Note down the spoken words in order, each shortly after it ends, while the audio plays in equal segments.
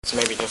So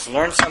maybe just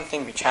learn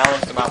something, be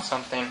challenged about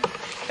something.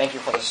 Thank you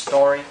for the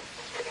story.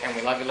 And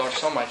we love you, Lord,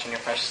 so much. In your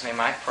precious name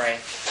I pray.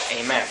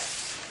 Amen.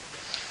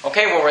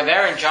 Okay, well, we're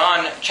there in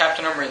John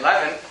chapter number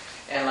 11.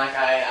 And like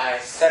I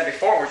said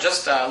before, we're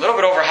just a little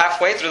bit over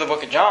halfway through the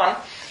book of John.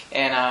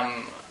 And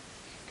I'm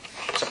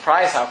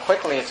surprised how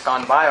quickly it's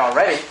gone by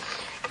already.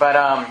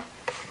 But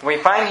we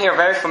find here a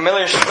very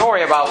familiar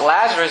story about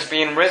Lazarus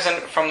being risen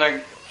from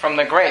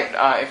the grave.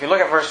 If you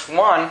look at verse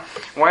 1,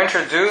 we're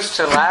introduced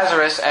to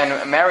Lazarus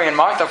and Mary and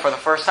Martha for the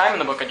first time in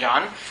the book of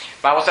John.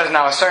 The Bible says,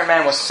 "Now a certain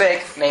man was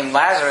sick, named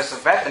Lazarus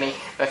of Bethany,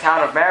 the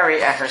town of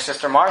Mary and her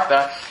sister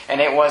Martha.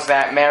 And it was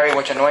that Mary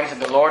which anointed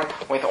the Lord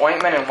with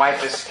ointment and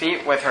wiped his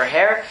feet with her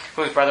hair,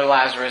 whose brother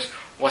Lazarus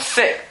was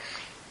sick."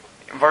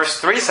 Verse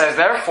 3 says,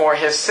 "Therefore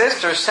his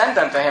sisters sent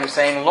unto him,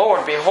 saying,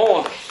 Lord,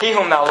 behold, he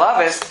whom thou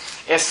lovest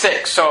is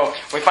sick." So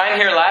we find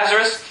here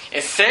Lazarus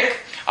is sick.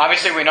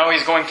 Obviously, we know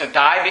he's going to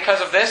die because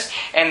of this.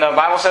 And the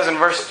Bible says in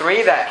verse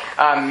 3 that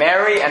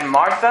Mary and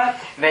Martha,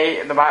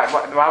 the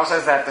Bible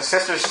says that the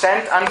sisters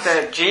sent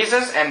unto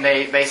Jesus, and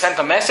they sent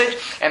a message,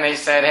 and they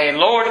said, "Hey,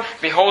 Lord,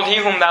 behold, he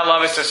whom thou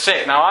lovest is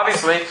sick." Now,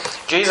 obviously,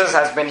 Jesus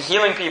has been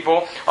healing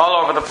people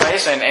all over the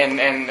place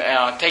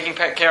and taking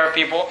care of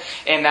people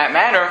in that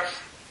manner.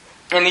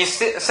 And these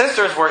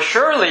sisters were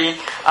surely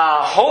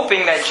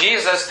hoping that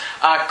Jesus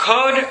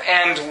could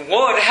and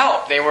would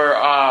help. They were,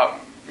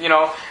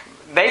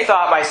 they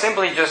thought by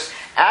simply just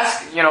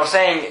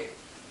saying,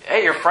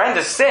 "Hey, your friend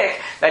is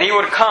sick," that he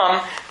would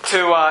come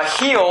to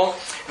heal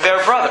their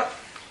brother.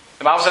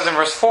 The Bible says in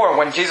verse 4,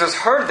 "When Jesus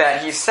heard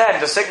that, he said,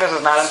 The sickness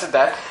is not unto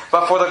death,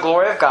 but for the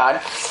glory of God,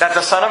 that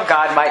the Son of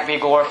God might be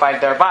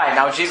glorified thereby."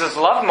 Now Jesus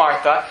loved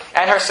Martha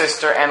and her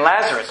sister and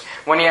Lazarus.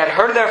 When he had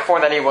heard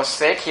therefore that he was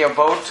sick, he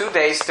abode 2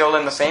 days still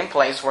in the same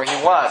place where he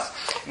was.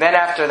 Then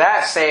after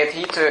that saith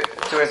he to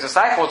his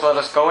disciples, "Let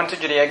us go into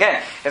Judea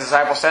again." His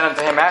disciples said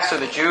unto him, "Master,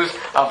 the Jews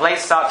of late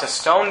sought to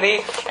stone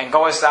thee, and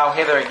goest thou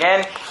hither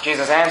again?"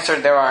 Jesus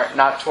answered, "There are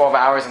not 12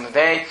 hours in the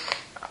day.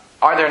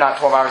 Are there not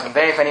 12 hours in the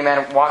day? If any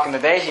man walk in the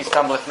day, he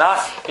stumbleth not,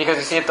 because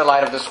he seeth the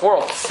light of this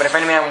world. But if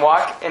any man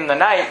walk in the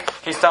night,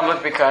 he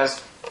stumbleth,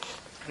 because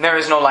there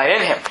is no light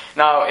in him."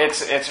 Now,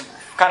 it's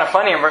kind of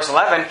funny in verse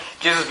 11,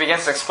 Jesus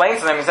begins to explain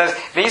to them. He says,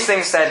 "These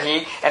things said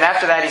he, and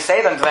after that he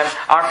saith unto them,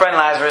 Our friend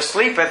Lazarus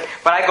sleepeth,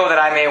 but I go that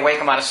I may awake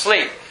him out of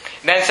sleep.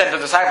 Then said the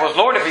disciples,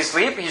 Lord, if he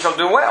sleep, he shall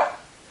do well."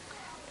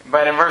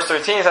 But in verse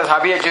 13 it says,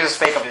 "Howbeit Jesus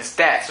spake of his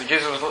death." So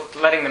Jesus was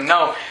letting them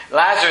know,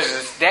 Lazarus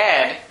is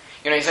dead.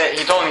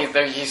 He told me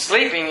that he's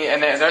sleeping,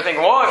 and they're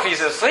thinking, well, if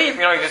he's asleep,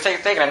 he's just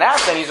taking a nap,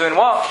 then he's doing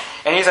well.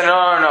 And he said,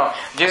 no.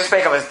 Jesus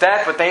spake of his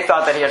death, but they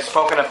thought that he had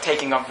spoken of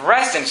taking of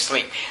rest and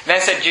sleep. Then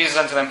said Jesus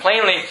unto them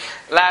plainly,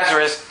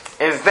 Lazarus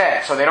is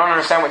dead. So they don't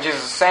understand what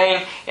Jesus is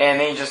saying,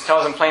 and he just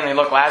tells them plainly,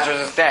 look,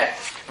 Lazarus is dead.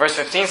 Verse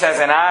 15 says,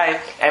 "And I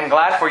am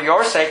glad for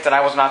your sake that I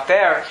was not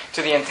there,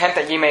 to the intent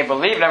that ye may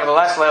believe.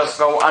 Nevertheless, let us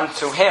go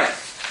unto him."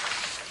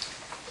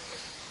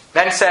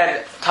 Then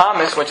said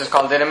Thomas, which is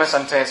called Didymus,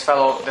 unto his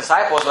fellow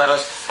disciples, "Let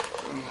us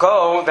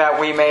go that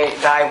we may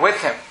die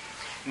with him."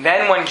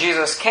 Then when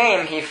Jesus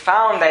came, he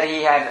found that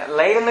he had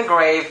laid in the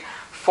grave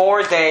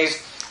 4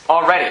 days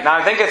already. Now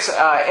I think it's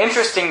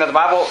interesting that the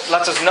Bible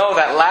lets us know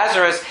that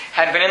Lazarus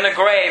had been in the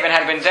grave and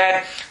had been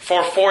dead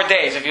for 4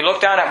 days. If you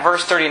look down at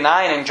verse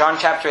 39 in John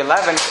chapter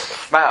 11,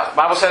 the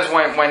Bible says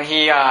when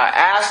he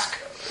asked,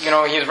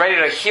 he's ready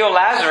to heal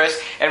Lazarus.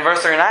 In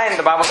verse 39,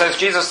 the Bible says,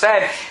 Jesus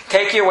said,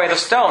 "Take ye away the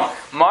stone."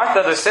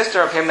 Martha, the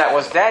sister of him that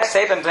was dead,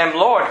 saith unto him,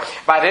 "Lord,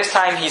 by this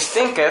time he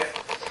stinketh,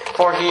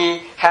 for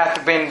he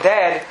hath been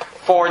dead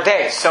 4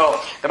 days." So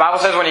the Bible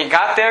says when he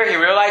got there, he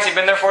realized he'd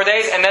been there 4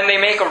 days, and then they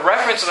make a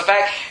reference to the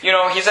fact,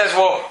 he says,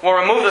 well, we'll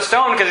remove the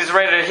stone because he's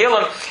ready to heal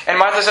him. And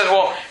Martha says,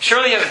 well,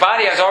 surely his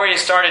body has already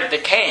started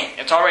decaying.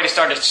 It's already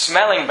started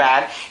smelling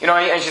bad.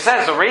 And she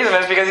says the reason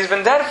is because he's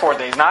been dead 4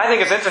 days. Now I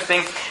think it's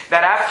interesting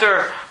that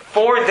after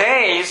 4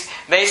 days,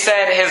 they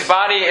said his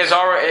body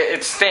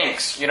it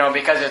stinks,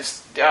 because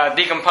it's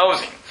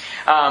decomposing.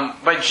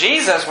 But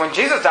Jesus, when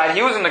Jesus died,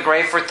 he was in the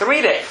grave for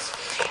 3 days.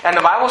 And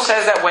the Bible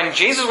says that when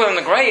Jesus was in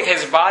the grave,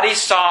 his body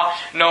saw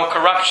no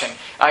corruption.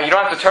 You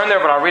don't have to turn there,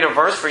 but I'll read a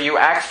verse for you.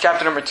 Acts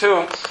chapter number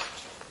 2.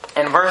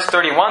 In verse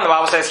 31, the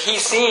Bible says, "He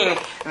seeing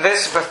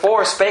this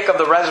before spake of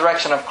the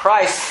resurrection of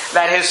Christ,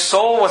 that his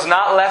soul was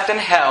not left in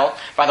hell."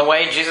 By the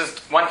way, Jesus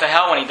went to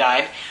hell when he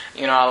died.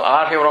 A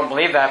lot of people don't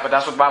believe that, but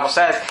that's what the Bible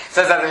says. It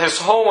says that his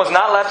soul was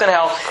not left in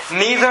hell,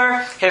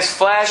 neither his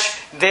flesh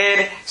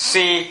did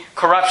see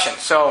corruption.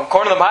 So,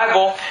 according to the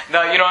Bible, and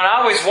I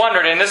always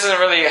wondered, and this doesn't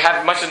really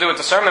have much to do with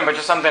the sermon, but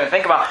just something to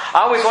think about.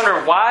 I always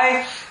wondered,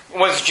 why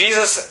was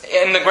Jesus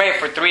in the grave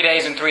for 3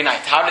 days and 3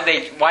 nights?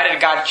 Why did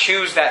God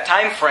choose that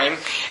time frame?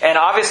 And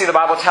obviously the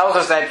Bible tells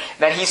us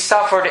that he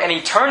suffered an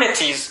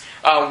eternity's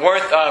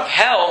worth of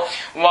hell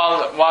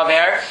while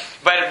there.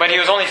 But he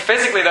was only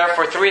physically there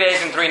for 3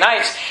 days and 3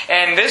 nights.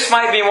 And this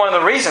might be one of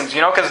the reasons,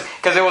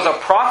 because it was a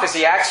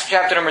prophecy. Acts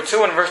chapter number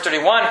 2 and verse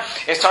 31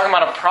 is talking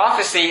about a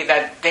prophecy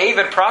that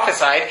David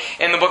prophesied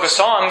in the book of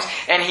Psalms.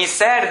 And he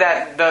said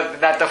that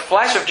the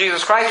flesh of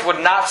Jesus Christ would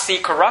not see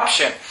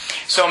corruption.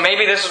 So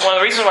maybe this is one of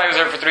the reasons why he was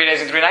there for 3 days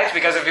and 3 nights,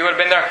 because if he would have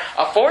been there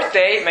a 4th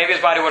day, maybe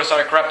his body would have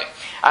started corrupting.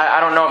 I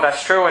don't know if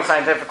that's true, and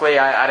scientifically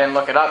I didn't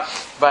look it up.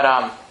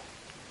 But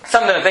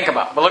something to think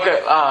about. But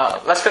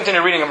let's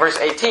continue reading in verse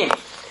 18.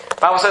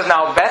 The Bible says,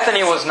 Now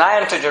Bethany was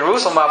nigh unto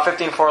Jerusalem, about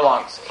 15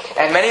 furlongs.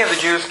 And many of the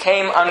Jews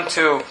came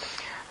unto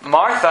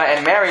Martha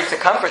and Mary to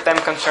comfort them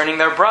concerning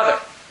their brother.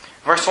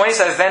 Verse 20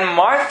 says, Then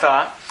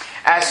Martha,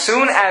 as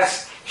soon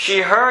as she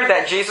heard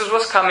that Jesus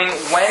was coming,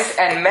 went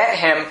and met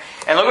him.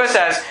 And look what it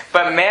says,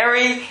 But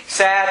Mary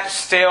sat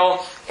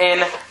still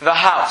in the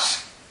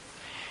house.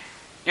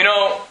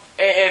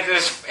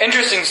 This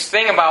interesting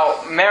thing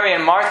about Mary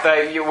and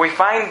Martha, we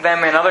find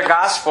them in other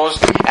Gospels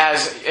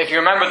as, if you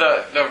remember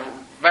the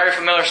very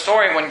familiar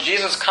story, when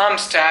Jesus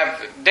comes to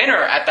have dinner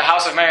at the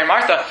house of Mary and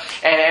Martha,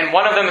 and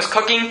one of them is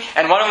cooking,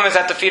 and one of them is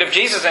at the feet of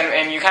Jesus,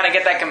 and you kind of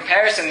get that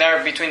comparison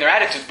there between their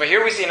attitudes. But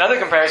here we see another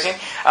comparison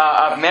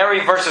of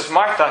Mary versus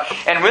Martha,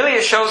 and really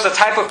it shows the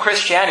type of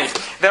Christianity.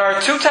 There are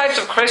 2 types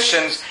of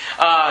Christians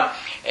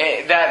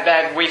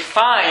that we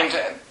find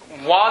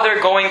while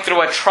they're going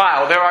through a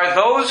trial. There are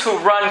those who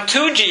run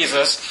to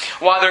Jesus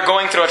while they're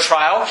going through a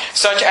trial,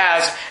 such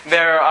as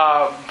their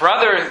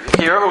brother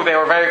here, who they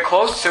were very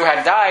close to,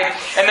 had died.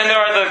 And then there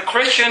are the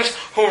Christians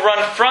who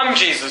run from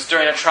Jesus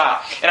during a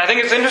trial. And I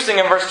think it's interesting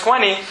in verse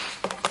 20,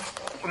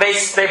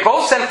 they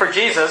both sent for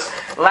Jesus.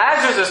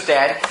 Lazarus is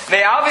dead.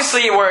 They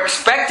obviously were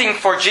expecting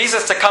for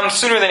Jesus to come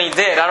sooner than He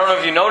did. I don't know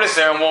if you noticed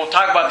there, and we'll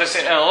talk about this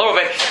in a little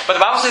bit. But the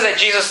Bible says that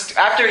Jesus,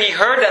 after He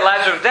heard that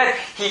Lazarus was dead,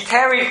 He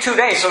tarried 2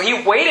 days. So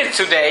He waited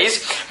 2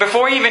 days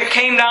before He even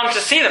came down to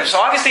see them. So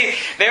obviously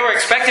they were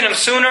expecting Him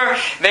sooner.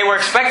 They were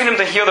expecting Him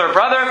to heal their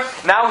brother.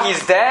 Now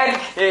He's dead.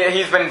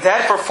 He's been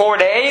dead for 4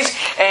 days.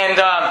 And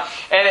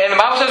the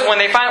Bible says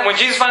when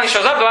Jesus finally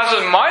shows up, the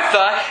Bible says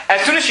Martha,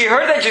 as soon as she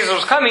heard that Jesus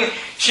was coming,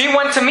 she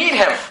went to meet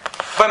Him.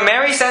 But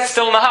Mary sat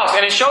still in the house.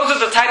 And it shows us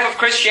the type of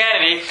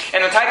Christianity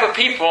and the type of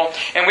people.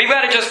 And we've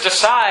got to just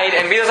decide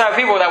and be the type of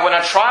people that when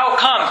a trial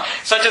comes,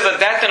 such as a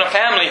death in a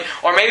family,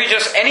 or maybe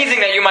just anything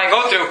that you might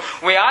go through,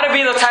 we ought to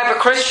be the type of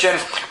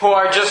Christians who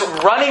are just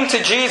running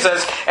to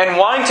Jesus and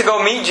wanting to go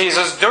meet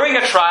Jesus during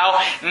a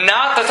trial,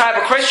 not the type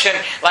of Christian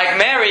like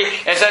Mary.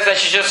 It says that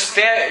she just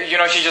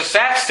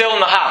sat still in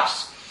the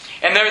house.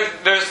 And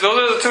those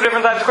are the 2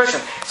 different types of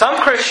Christians. Some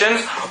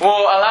Christians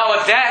will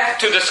allow a death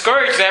to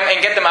discourage them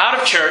and get them out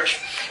of church,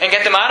 and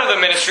get them out of the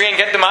ministry, and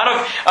get them out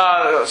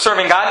of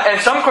serving God.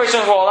 And some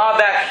Christians will allow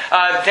that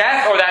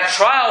death or that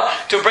trial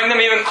to bring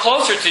them even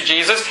closer to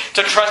Jesus,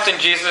 to trust in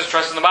Jesus,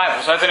 trust in the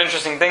Bible. So that's an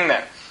interesting thing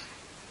there.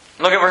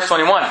 Look at verse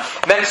 21.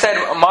 Then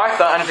said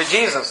Martha unto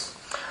Jesus,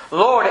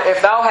 Lord,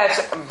 if Thou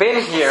hadst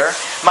been here,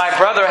 my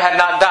brother had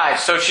not died.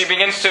 So she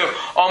begins to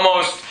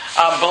almost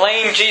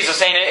blame Jesus,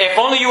 saying, if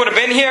only you would have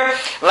been here,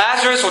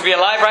 Lazarus would be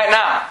alive right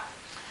now.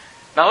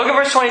 Now look at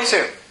verse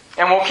 22.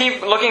 And we'll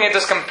keep looking at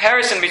this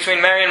comparison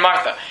between Mary and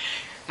Martha.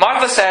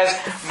 Martha says,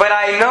 But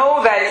I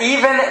know that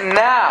even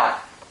now,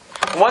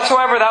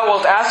 whatsoever thou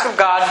wilt ask of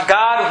God,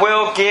 God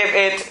will give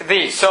it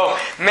thee. So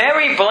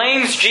Mary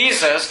blames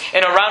Jesus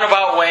in a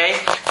roundabout way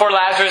for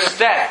Lazarus'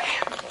 death.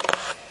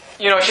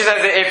 She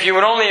says that if you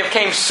would only have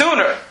came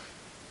sooner,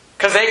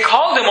 because they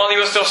called Him while He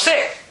was still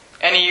sick.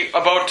 And He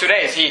abode 2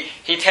 days.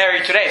 He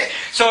tarried 2 days.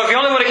 So if you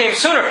only would have came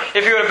sooner,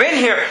 if you would have been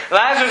here,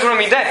 Lazarus wouldn't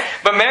be dead.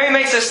 But Mary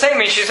makes this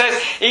statement. She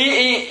says,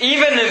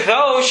 even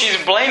though she's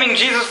blaming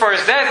Jesus for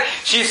His death,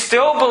 she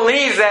still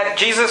believes that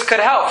Jesus could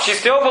help. She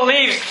still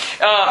believes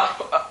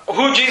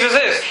who Jesus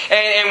is.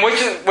 And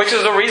which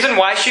is the reason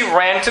why she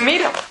ran to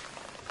meet Him.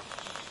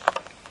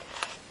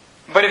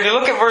 But if you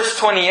look at verse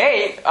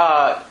 28,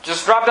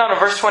 just drop down to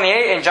verse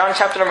 28 in John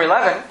chapter number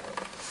 11,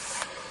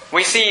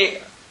 we see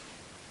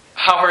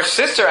how her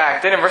sister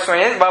acted. In verse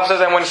 28, the Bible says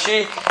that when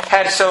she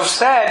had so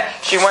said,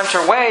 she went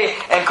her way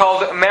and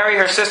called Mary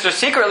her sister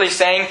secretly,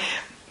 saying,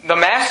 The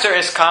Master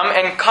is come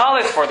and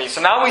calleth for thee.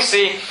 So now we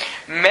see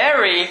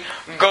Mary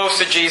goes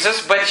to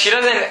Jesus, but she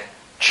doesn't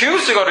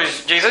choose to go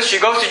to Jesus. She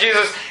goes to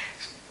Jesus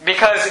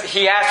because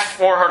He asked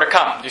for her to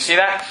come. Do you see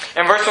that?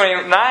 In verse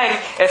 29,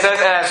 it says,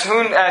 And as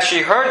soon as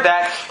she heard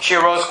that, she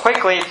arose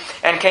quickly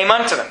and came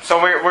unto them. So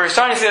we're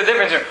starting to see the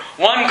difference here.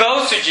 One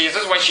goes to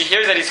Jesus when she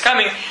hears that He's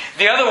coming.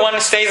 The other one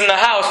stays in the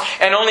house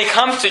and only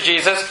comes to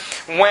Jesus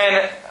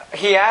when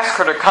He asks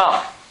her to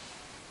come.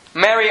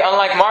 Mary,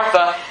 unlike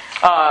Martha,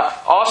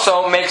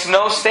 also makes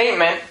no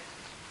statement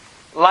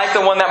like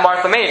the one that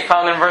Martha made,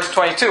 found in verse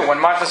 22.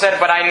 When Martha said,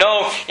 But I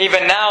know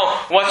even now,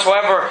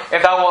 whatsoever,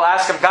 if thou wilt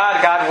ask of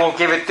God, God will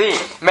give it thee.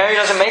 Mary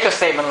doesn't make a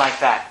statement like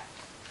that.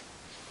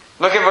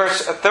 Look at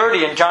verse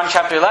 30 in John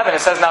chapter 11.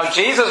 It says, "Now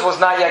Jesus was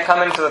not yet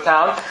come into the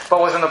town, but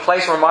was in the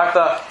place where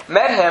Martha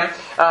met him.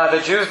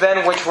 The Jews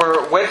then which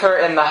were with her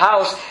in the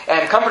house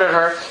and comforted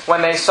her,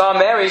 when they saw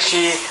Mary,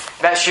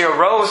 that she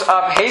arose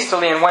up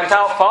hastily and went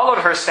out, followed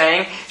her,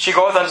 saying, She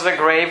goeth unto the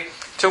grave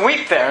to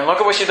weep there." And look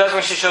at what she does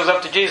when she shows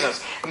up to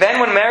Jesus. "Then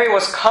when Mary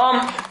was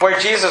come where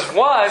Jesus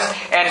was,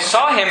 and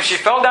saw him, she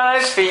fell down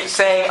at his feet,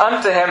 saying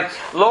unto him,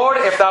 Lord,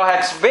 if thou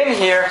hadst been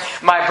here,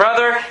 my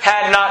brother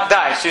had not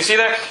died." So you see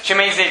there, she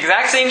makes the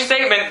exact same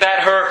statement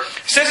that her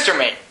sister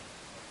made.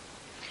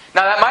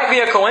 Now that might be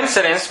a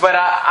coincidence, but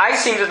I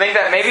seem to think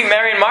that maybe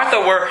Mary and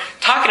Martha were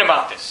talking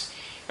about this.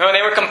 You know,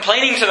 they were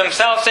complaining to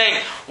themselves, saying,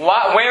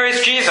 "Where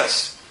is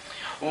Jesus?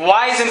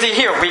 Why isn't he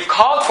here? We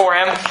called for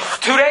him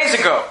 2 days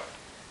ago.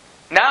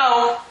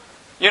 Now,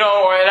 we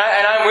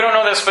don't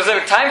know the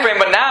specific time frame,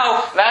 but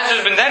now Lazarus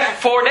has been dead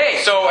for 4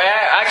 days. So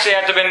actually it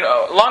had to have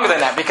been longer than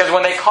that, because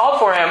when they called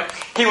for him,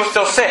 he was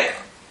still sick.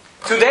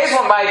 2 days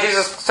went by,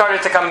 Jesus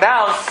started to come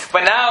down,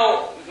 but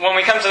now when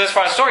we come to this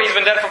part of the story, he's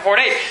been dead for 4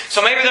 days.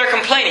 So maybe they're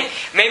complaining.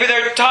 Maybe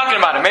they're talking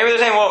about it. Maybe they're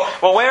saying,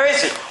 well, where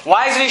is he?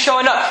 Why isn't he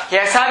showing up? He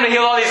has time to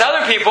heal all these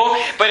other people,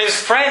 but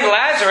his friend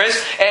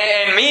Lazarus,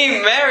 and me,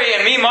 Mary,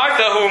 and me,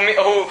 Martha,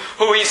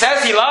 who he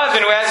says he loves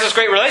and who has this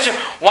great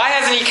relationship, why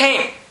hasn't he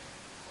came?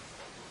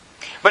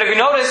 But if you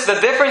notice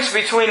the difference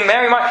between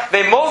Mary and Martha,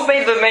 they both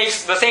made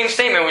the same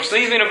statement, which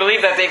leads me to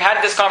believe that they've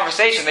had this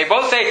conversation. They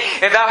both say,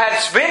 "If thou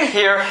hadst been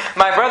here,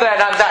 my brother had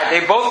not died." They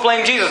both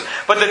blame Jesus.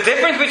 But the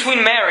difference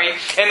between Mary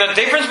and the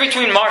difference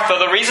between Martha,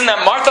 the reason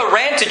that Martha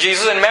ran to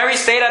Jesus and Mary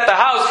stayed at the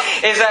house,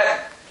 is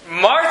that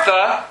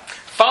Martha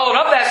followed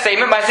up that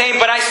statement by saying,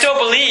 "But I still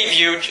believe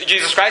you,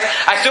 Jesus Christ.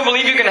 I still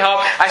believe you can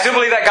help. I still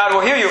believe that God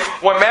will heal you."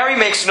 Where Mary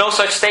makes no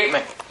such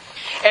statement.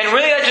 And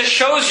really that just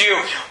shows you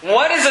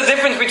what is the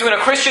difference between a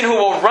Christian who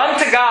will run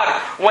to God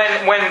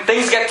when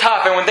things get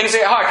tough and when things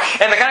get hard,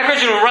 and the kind of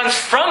Christian who runs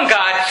from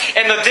God,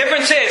 and the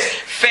difference is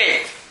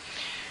faith.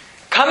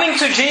 Coming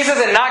to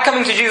Jesus and not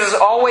coming to Jesus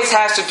always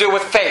has to do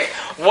with faith.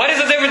 What is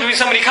the difference between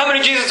somebody coming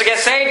to Jesus to get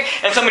saved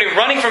and somebody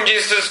running from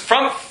Jesus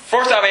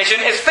for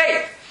salvation? Is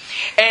faith.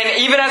 And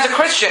even as a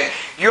Christian,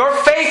 your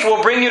faith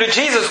will bring you to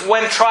Jesus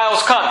when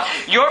trials come.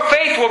 Your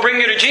faith will bring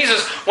you to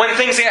Jesus when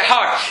things get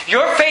hard.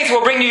 Your faith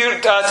will bring you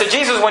to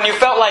Jesus when you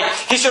felt like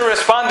He should have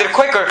responded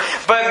quicker.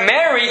 But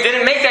Mary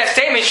didn't make that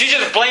statement. She's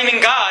just blaming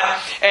God.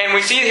 And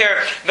we see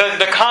here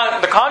the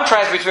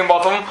contrast between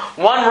both of them.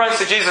 One runs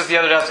to Jesus, the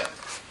other doesn't.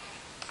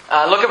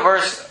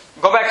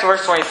 Go back to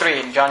verse 23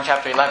 in John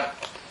chapter 11.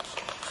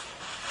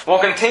 We'll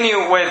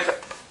continue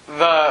with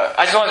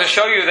I just wanted to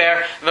show you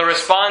there the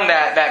response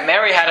that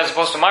Mary had as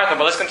opposed to Martha.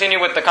 But let's continue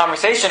with the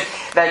conversation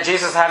that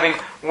Jesus is having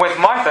with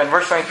Martha. In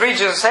verse 23,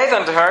 Jesus saith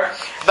unto her,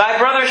 "Thy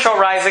brother shall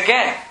rise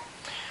again."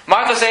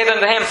 Martha saith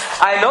unto him,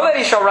 "I know that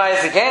he shall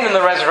rise again in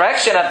the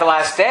resurrection at the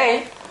last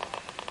day."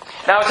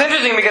 Now it's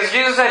interesting because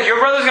Jesus said, "Your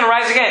brother's going to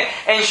rise again."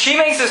 And she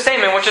makes a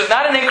statement, which is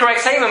not an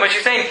incorrect statement, but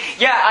she's saying,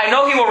 "Yeah, I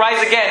know he will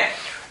rise again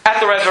at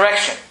the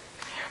resurrection."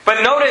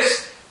 But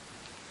notice,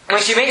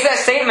 when she makes that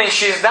statement,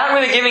 she's not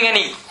really giving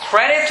any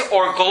credit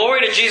or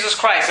glory to Jesus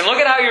Christ. And look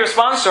at how he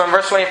responds to her in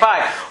verse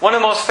 25. One of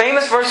the most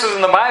famous verses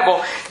in the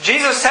Bible.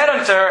 Jesus said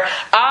unto her,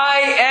 "I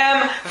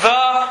am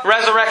the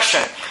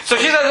resurrection." So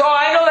she says,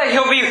 I know that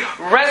he'll be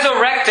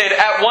resurrected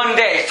at one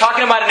day.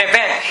 Talking about an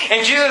event.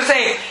 And Jesus is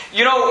saying,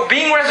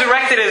 being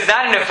resurrected is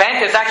not an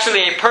event, it's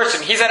actually a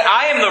person. He said,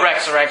 "I am the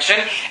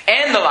resurrection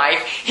and the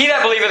life. He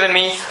that believeth in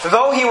me,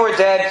 though he were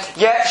dead,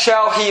 yet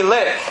shall he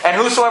live. And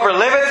whosoever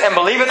liveth and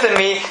believeth in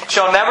me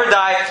shall never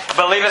die.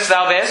 Believest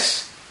thou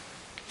this?"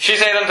 She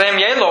said unto him,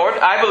 "Yea, Lord,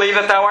 I believe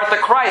that thou art the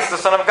Christ, the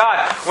Son of God,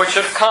 which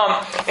should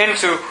come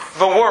into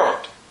the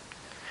world."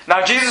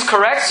 Now Jesus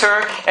corrects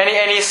her, and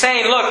he's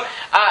saying, look,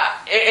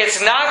 it's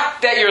not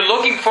that you're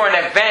looking for an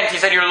event. He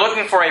said you're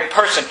looking for a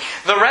person.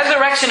 The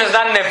resurrection is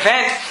not an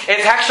event,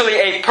 it's actually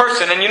a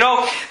person. And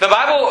the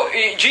Bible,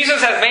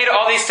 Jesus has made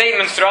all these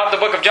statements throughout the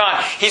book of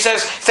John. He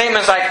says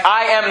statements like,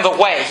 "I am the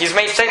way." He's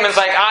made statements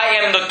like, "I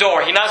am the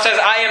door." He now says,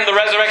 "I am the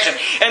resurrection."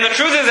 And the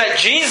truth is that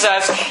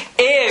Jesus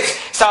is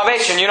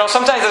salvation.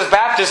 Sometimes as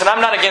Baptists, and I'm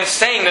not against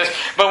saying this,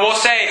 but we'll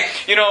say,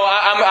 we're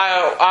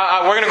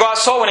going to go out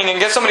soul winning and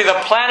give somebody the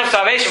plan of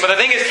salvation. But the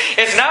thing is,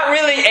 it's not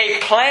really a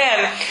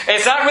plan,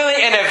 it's not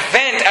really an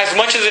event as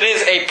much as it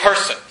is a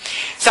person.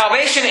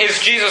 Salvation is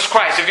Jesus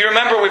Christ. If you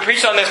remember, we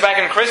preached on this back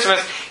in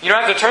Christmas. You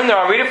don't have to turn there,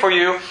 I'll read it for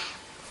you.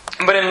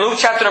 But in Luke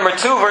chapter number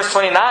 2, verse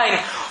 29,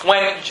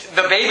 when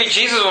the baby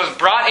Jesus was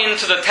brought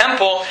into the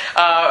temple,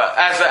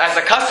 as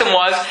the custom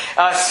was,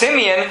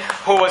 Simeon,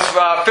 who was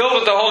filled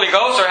with the Holy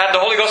Ghost, or had the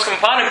Holy Ghost come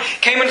upon him,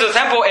 came into the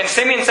temple, and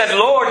Simeon said,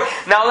 "Lord,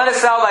 now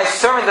lettest thou thy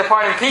servant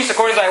depart in peace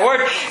according to thy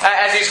word."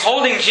 As he's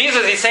holding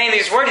Jesus, he's saying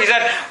these words. He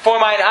said, "For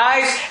mine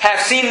eyes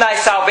have seen thy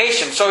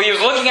salvation." So he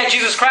was looking at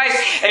Jesus Christ,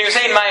 and he was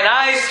saying, "Mine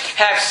eyes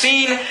have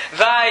seen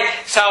thy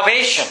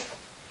salvation."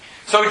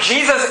 So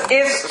Jesus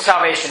is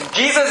salvation.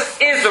 Jesus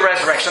is the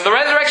resurrection. The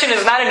resurrection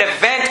is not an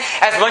event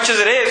as much as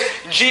it is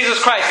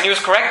Jesus Christ. And he was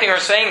correcting her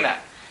saying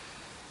that.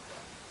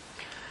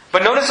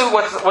 But notice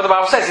what the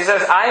Bible says. He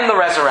says, "I am the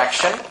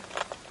resurrection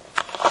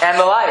and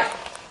the life.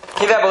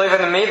 He that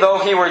believeth in me, though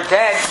he were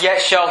dead,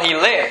 yet shall he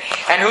live.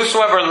 And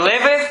whosoever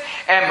liveth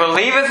and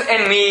believeth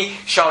in me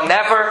shall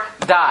never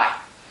die.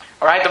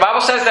 Alright, the Bible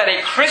says that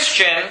a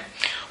Christian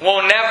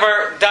will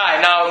never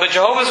die. Now, the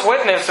Jehovah's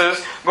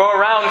Witnesses go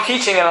around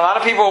teaching, and a lot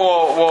of people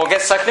will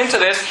get sucked into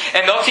this,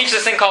 and they'll teach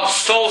this thing called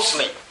soul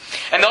sleep.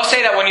 And they'll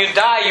say that when you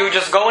die, you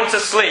just go into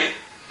sleep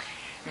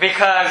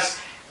because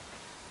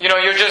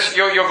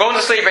you're going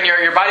to sleep and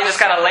your body just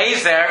kind of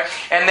lays there,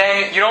 and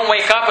then you don't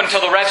wake up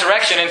until the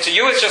resurrection. And to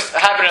you, it's just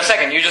happened in a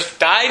second. You just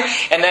died,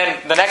 and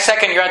then the next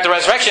second you're at the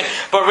resurrection.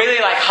 But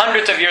really, like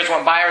hundreds of years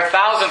went by, or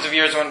thousands of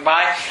years went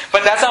by.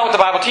 But that's not what the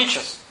Bible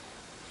teaches.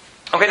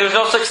 Okay, there's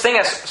no such thing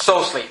as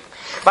soul sleep.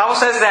 The Bible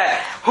says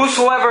that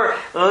whosoever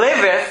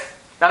liveth.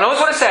 Now, notice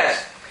what it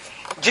says.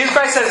 Jesus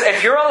Christ says,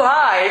 if you're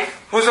alive,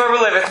 whosoever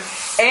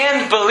liveth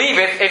and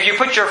believeth, if you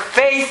put your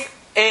faith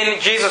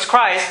in Jesus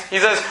Christ, He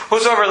says,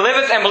 whosoever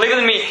liveth and believeth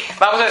in me, the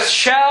Bible says,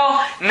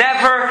 shall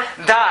never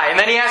die. And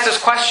then He asks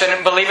this question,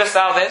 believest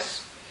thou this?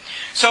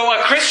 So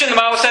a Christian, the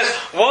Bible says,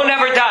 will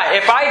never die.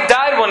 If I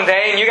died one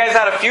day and you guys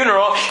had a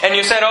funeral and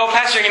you said, oh,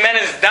 Pastor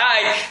Jimenez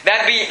died,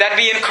 that'd be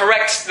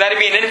incorrect.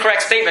 That'd be an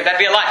incorrect statement. That'd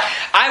be a lie.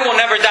 I will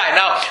never die.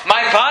 Now,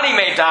 my body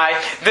may die.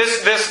 This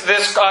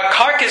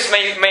carcass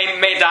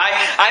may die.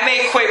 I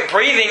may quit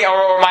breathing,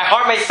 or my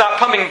heart may stop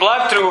pumping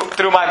blood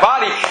through my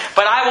body,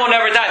 but I will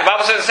never die. The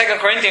Bible says in 2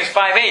 Corinthians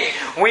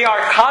 5:8, we are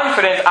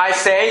confident, I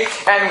say,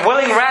 and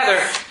willing rather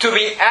to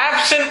be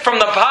absent from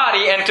the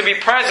body and to be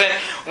present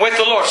with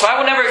the Lord. So I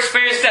will never experience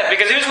death,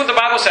 because here's what the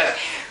Bible says.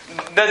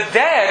 The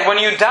dead, when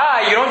you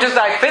die, you don't just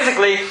die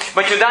physically,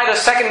 but you die the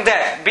second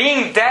death.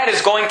 Being dead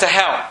is going to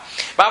hell.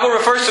 The Bible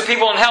refers to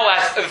people in hell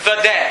as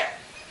the dead.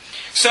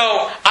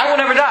 So, I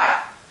will never die.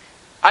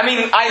 I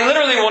mean, I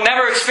literally will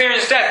never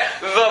experience death.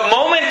 The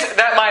moment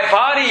that my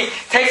body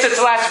takes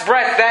its last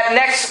breath, that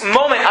next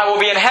moment I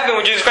will be in heaven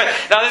with Jesus Christ.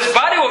 Now, this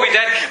body will be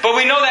dead, but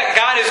we know that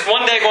God is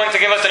one day going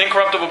to give us an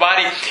incorruptible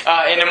body,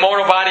 an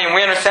immortal body, and we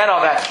understand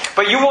all that.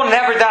 But you will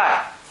never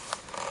die.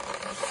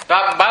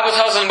 The Bible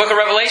tells us in the book of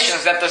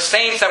Revelations that the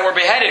saints that were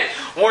beheaded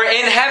were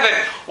in heaven,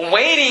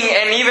 waiting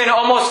and even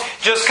almost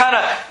just kind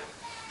of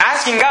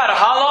asking God,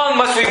 how long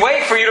must we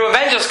wait for you to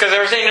avenge us? Because they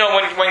were saying,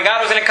 when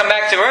God was going to come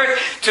back to earth,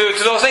 to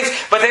those things.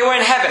 But they were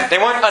in heaven. They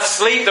weren't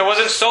asleep. There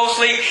wasn't soul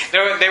sleep. They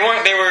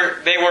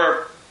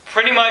were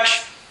pretty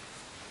much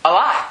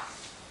alive.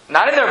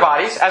 Not in their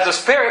bodies as a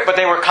spirit, but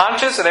they were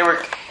conscious and they were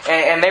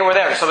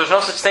there. So there's no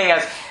such thing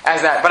as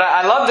that. But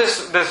I love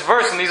this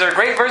verse, and these are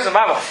great verses in the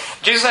Bible.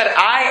 Jesus said,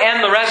 I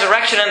am the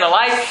resurrection and the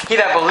life. He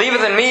that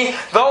believeth in me,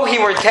 though he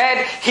were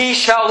dead, he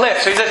shall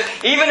live. So He says,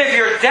 even if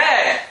you're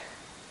dead,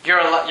 you're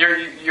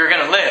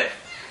going to live,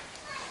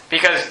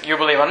 because you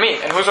believe on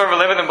me. And whosoever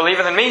liveth and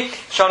believeth in me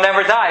shall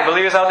never die.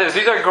 Believest thou this?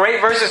 These are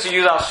great verses to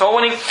use out soul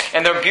winning,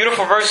 and they're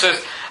beautiful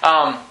verses,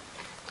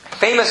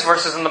 famous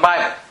verses in the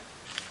Bible.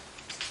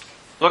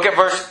 Look at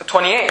verse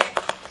 28.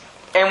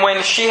 And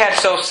when she had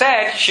so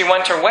said, she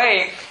went her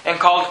way and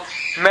called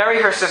Mary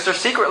her sister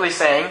secretly,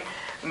 saying,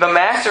 the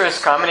Master is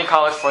come, and he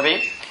calleth for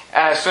thee.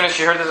 As soon as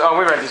she heard this,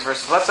 we read these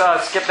verses. Let's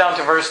skip down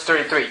to verse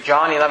 33.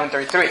 John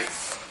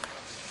 11:33.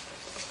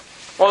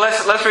 Well,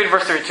 let's read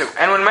verse 32.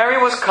 And when Mary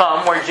was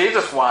come where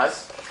Jesus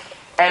was,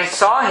 and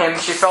saw him,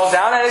 she fell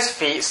down at his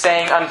feet,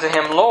 saying unto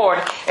him, Lord,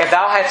 if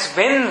thou hadst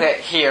been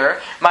here,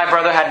 my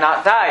brother had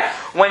not died.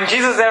 When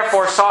Jesus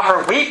therefore saw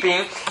her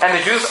weeping, and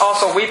the Jews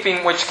also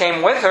weeping which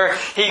came with her,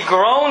 he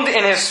groaned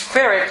in his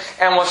spirit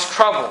and was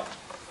troubled,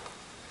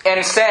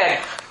 and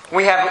said,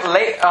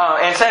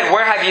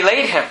 where have ye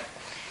laid him?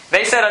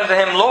 They said unto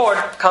him, Lord,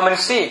 come and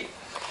see.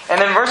 And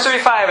then verse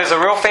 35 is a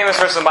real famous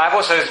verse in the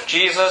Bible. It says,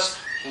 Jesus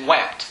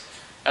wept.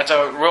 That's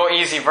a real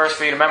easy verse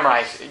for you to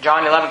memorize.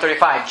 John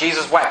 11:35.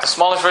 Jesus wept. The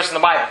smallest verse in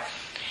the Bible.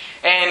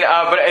 And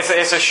but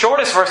it's the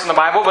shortest verse in the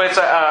Bible, but it's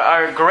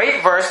a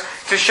great verse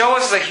to show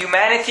us the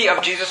humanity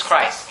of Jesus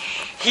Christ.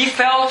 He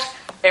felt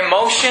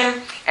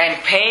emotion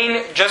and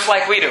pain just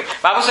like we do.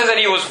 The Bible says that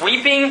he was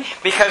weeping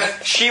because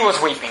she was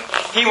weeping.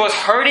 He was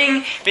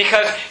hurting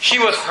because she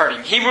was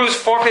hurting. Hebrews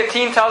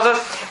 4:15 tells us,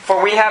 for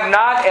we have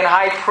not an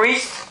high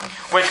priest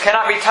which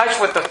cannot be touched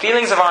with the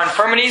feelings of our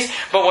infirmities,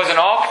 but was in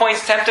all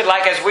points tempted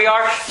like as we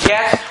are,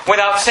 yet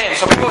without sin.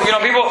 So people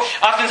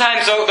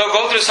oftentimes they'll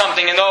go through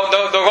something, and they'll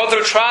go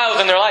through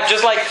trials in their life,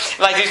 just like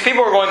these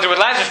people were going through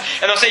with Lazarus,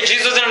 and they'll say,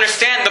 Jesus doesn't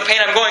understand the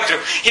pain I'm going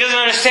through. He doesn't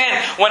understand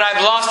when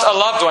I've lost a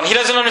loved one. He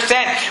doesn't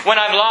understand when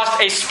I've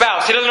lost a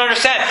spouse. He doesn't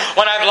understand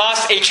when I've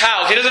lost a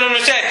child. He doesn't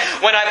understand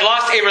when I've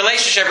lost a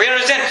relationship. He doesn't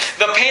understand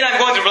the pain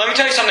I'm going through. But let me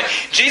tell you something.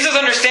 Jesus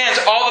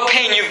understands all the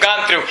pain you've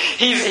gone through.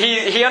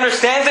 He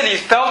understands it.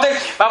 He's felt it.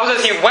 The Bible says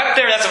he wept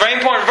there. That's a very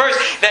important verse,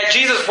 that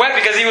Jesus wept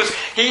because he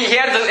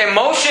had the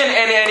emotion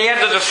and he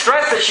had the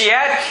distress that she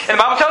had. And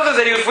the Bible tells us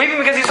that he was weeping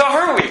because he saw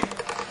her weep.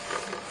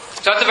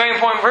 So that's a very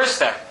important verse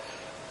there.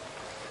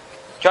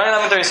 John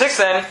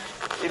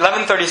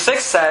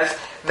 11:36 says,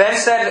 then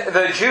said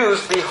the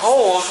Jews,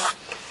 behold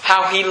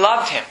how he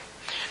loved him.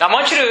 Now I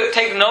want you to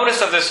take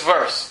notice of this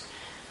verse.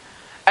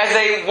 As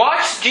they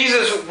watched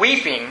Jesus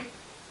weeping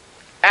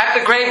at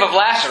the grave of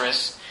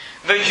Lazarus,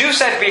 the Jews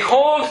said,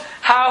 "Behold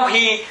how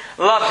he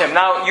loved him."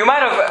 Now, you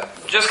might have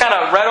just kind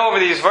of read over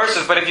these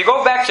verses, but if you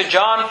go back to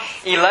John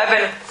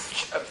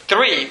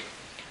 11:3,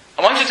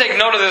 I want you to take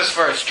note of this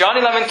verse. John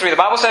 11:3, the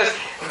Bible says,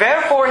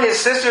 "Therefore his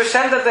sister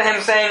sent unto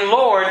him, saying,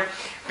 Lord,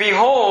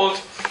 behold,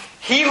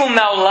 he whom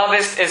thou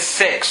lovest is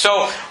sick."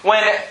 So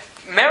when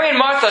Mary and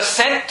Martha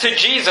sent to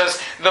Jesus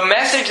the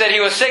message that he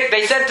was sick,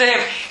 they said to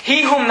him,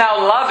 "He whom thou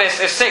lovest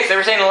is sick." They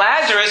were saying,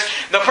 Lazarus,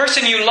 the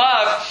person you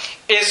love,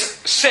 is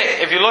sick.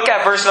 If you look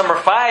at verse number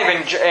 5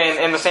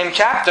 in the same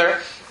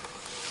chapter,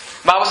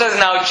 the Bible says,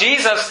 "Now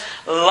Jesus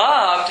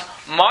loved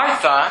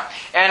Martha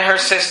and her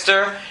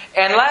sister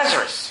and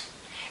Lazarus."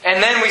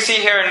 And then we see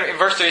here in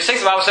verse 36,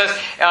 the Bible says,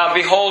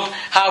 "Behold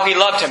how he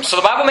loved him." So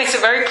the Bible makes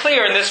it very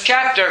clear in this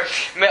chapter,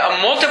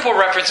 multiple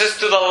references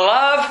to the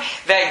love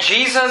that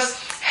Jesus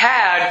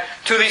had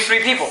to these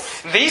three people.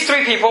 These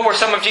three people were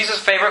some of Jesus'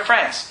 favorite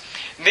friends.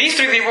 These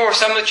three people were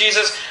some of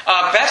Jesus'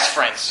 best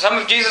friends, some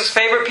of Jesus'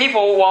 favorite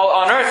people while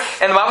on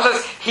earth. And the Bible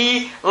says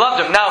he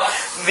loved them. Now,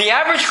 the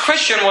average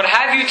Christian would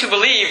have you to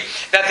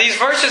believe that these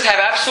verses have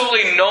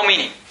absolutely no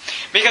meaning.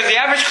 Because the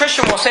average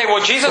Christian will say,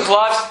 well, Jesus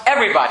loves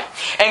everybody.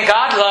 And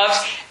God loves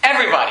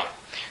everybody.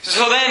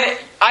 So then,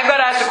 I've got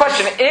to ask the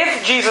question,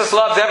 if Jesus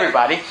loves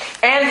everybody,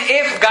 and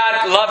if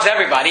God loves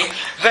everybody,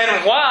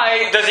 then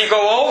why does he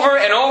go over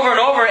and over and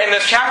over in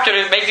this chapter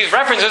to make these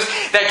references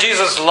that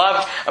Jesus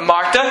loved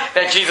Martha,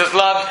 that Jesus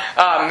loved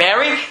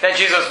Mary, that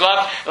Jesus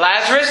loved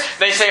Lazarus?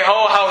 They say,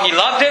 oh, how he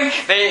loved him.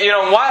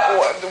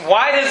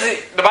 Why does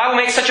the Bible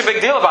make such a big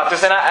deal about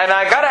this? And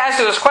I got to ask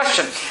you this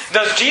question.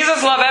 Does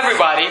Jesus love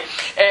everybody,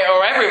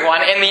 or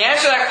everyone? And the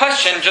answer to that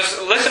question, just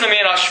listen to me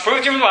and I'll prove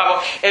it to you from the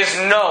Bible, is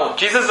no.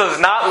 Jesus does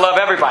not love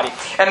everybody.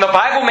 And the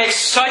Bible makes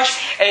such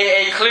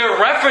a clear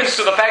reference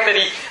to the fact that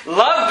he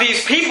loved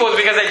these people is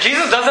because that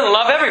Jesus doesn't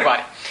love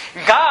everybody.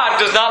 God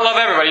does not love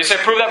everybody. You say,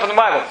 prove that from the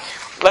Bible.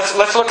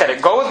 Let's look at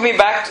it. Go with me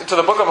back to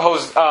the book of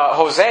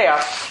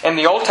Hosea in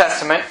the Old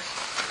Testament.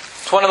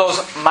 It's one of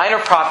those minor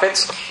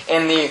prophets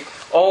in the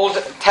Old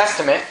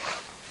Testament.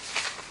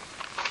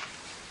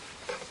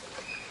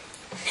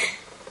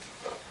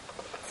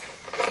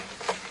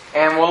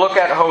 And we'll look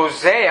at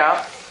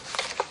Hosea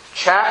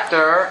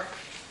chapter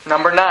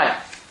number 9.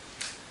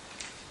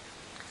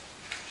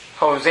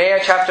 Hosea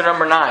chapter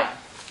number 9.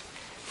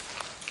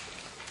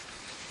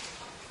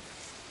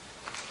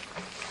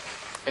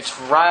 It's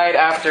right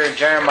after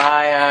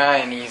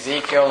Jeremiah and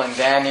Ezekiel and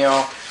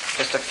Daniel,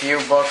 just a few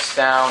books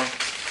down.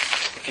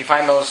 If you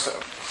find those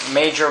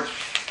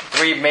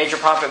three major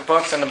prophet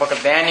books in the book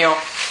of Daniel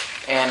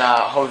and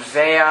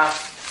Hosea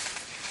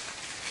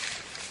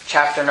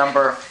chapter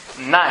number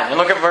 9. And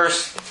look at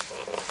verse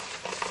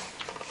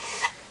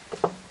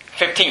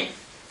 15.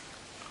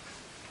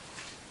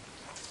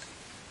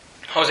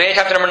 Hosea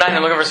chapter number 9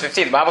 and look at verse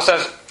 15. The Bible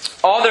says,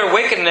 "All their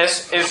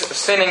wickedness is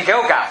sin in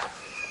Gilgal.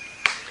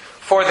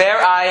 For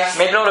there I,"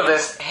 make note of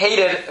this,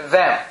 "hated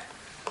them.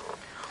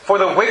 For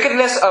the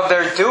wickedness of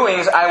their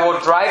doings I will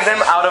drive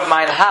them out of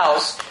mine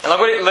house." And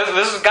look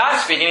this is God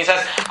speaking. He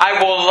says, "I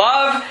will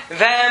love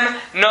them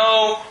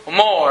no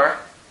more.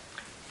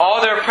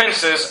 All their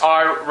princes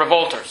are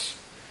revolters."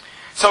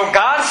 So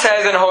God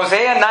says in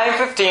Hosea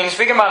 9:15,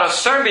 speaking about a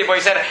certain people, he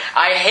said,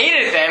 "I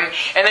hated them."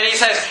 And then he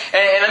says,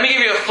 and let me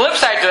give you the flip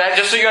side to that,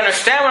 just so you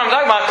understand what I'm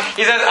talking about.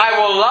 He says, "I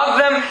will love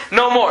them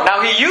no more." Now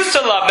he used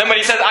to love them, but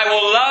he says, "I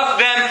will love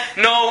them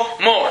no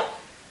more."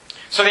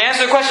 So the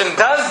answer to the question,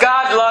 does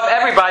God love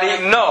everybody?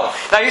 No.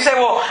 Now you say,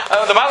 well,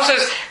 the Bible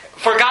says,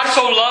 "For God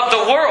so loved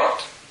the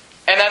world."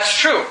 And that's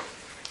true.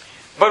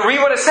 But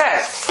read what it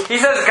says. He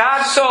says,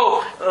 God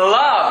so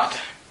loved.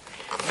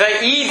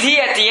 The ED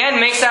at the end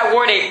makes that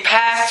word a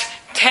past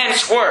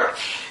tense word.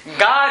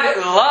 God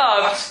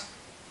loved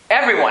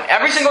everyone.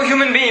 Every single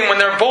human being, when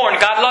they're born,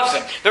 God loves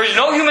them. There's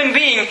no human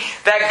being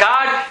that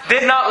God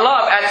did not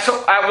love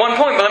at one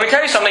point. But let me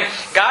tell you something.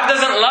 God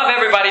doesn't love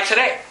everybody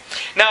today.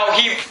 Now,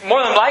 He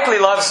more than likely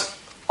loves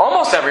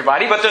almost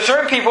everybody, but there's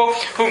certain people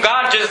who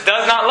God just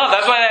does not love.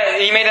 That's why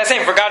He made that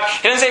saying.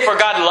 He didn't say, "For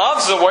God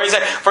loves the world." He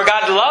said, "For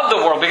God loved the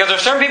world." Because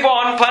there's certain people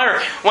on planet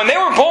Earth, when they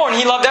were born,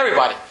 He loved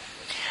everybody.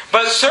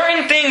 But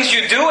certain things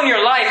you do in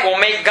your life will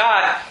make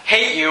God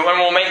hate you and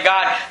will make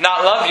God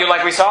not love you,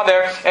 like we saw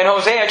there in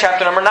Hosea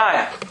chapter number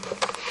 9.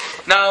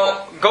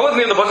 Now, go with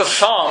me to the book of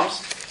Psalms.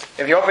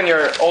 If you open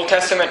your Old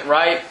Testament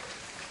right,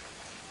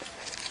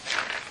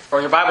 or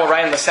your Bible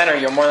right in the center,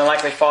 you'll more than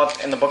likely fall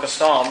in the book of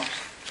Psalms.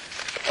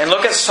 And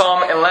look at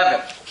Psalm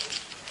 11.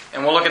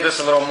 And we'll look at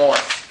this a little more.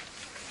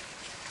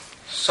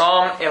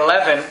 Psalm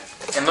 11,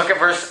 and look at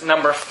verse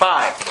number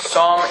 5.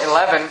 Psalm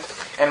 11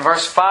 and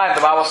verse 5,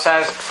 the Bible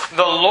says,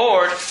 "The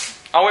Lord..."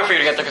 I'll wait for you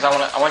to get there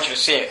because I want you to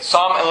see it.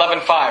 Psalm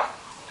 11:5.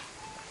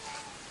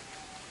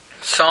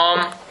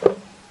 Psalm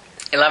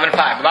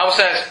 11:5. The Bible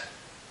says,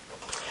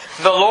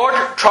 "The Lord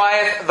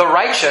trieth the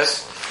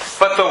righteous,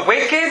 but the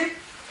wicked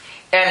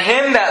and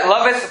him that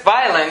loveth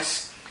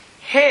violence,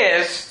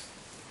 His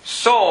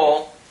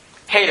soul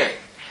hateth."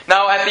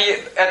 Now, at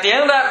the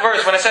end of that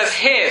verse, when it says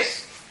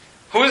His,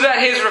 who is that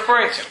His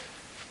referring to?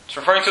 It's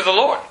referring to the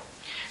Lord.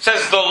 It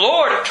says, the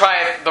Lord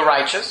trieth the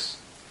righteous,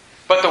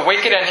 but the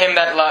wicked and him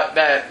that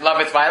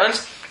loveth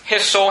violence,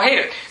 his soul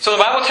hateth. So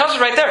the Bible tells us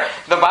right there,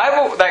 the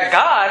Bible, that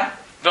God,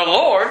 the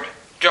Lord,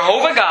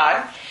 Jehovah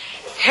God,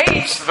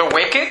 hates the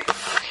wicked,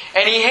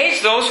 and He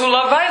hates those who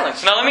love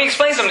violence. Now let me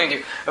explain something to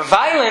you.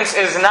 Violence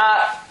is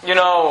not,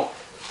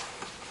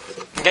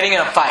 getting in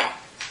a fight.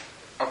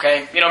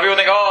 Okay? People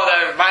think,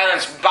 the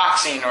violence,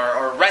 boxing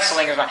or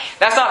wrestling is violence.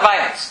 That's not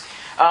violence.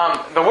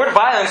 The word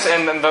violence,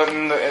 and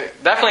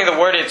definitely the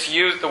word it's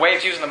used, the way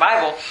it's used in the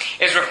Bible,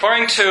 is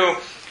referring to,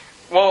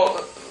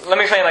 let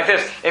me explain it like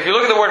this. If you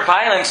look at the word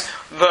violence,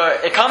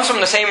 it comes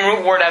from the same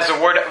root word as the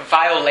word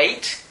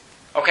violate.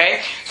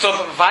 Okay? So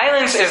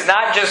violence is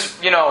not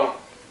just, a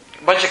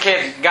bunch of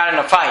kids got in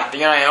a fight.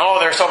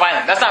 They're so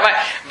violent. That's not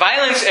violence.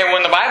 Violence, and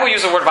when the Bible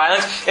uses the word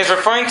violence, is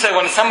referring to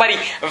when somebody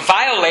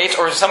violates,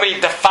 or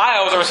somebody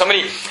defiles, or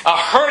somebody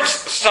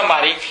hurts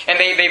somebody, and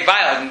they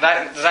violate.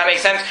 Does that make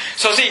sense?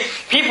 So see,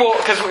 people,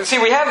 because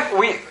we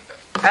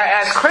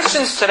as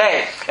Christians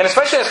today, and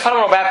especially as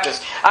fundamental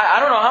Baptists, I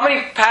don't know how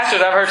many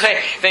pastors I've heard say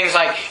things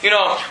like,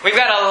 we've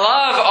got to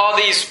love all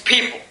these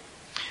people.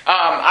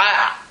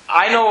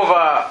 I know of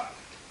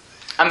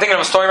I'm thinking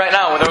of a story right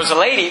now where there was a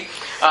lady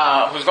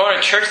who was going to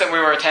a church that we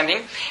were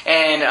attending,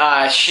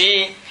 and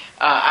she,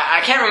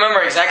 I can't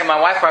remember exactly, my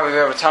wife probably would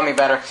be able to tell me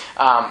better,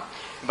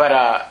 but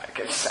I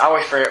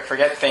always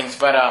forget things,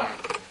 but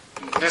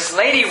this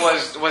lady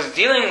was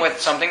dealing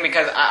with something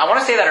because I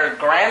want to say that her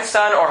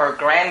grandson or her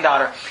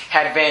granddaughter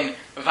had been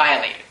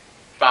violated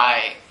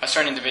by a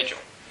certain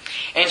individual.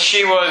 And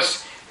she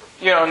was,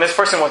 and this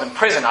person was in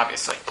prison,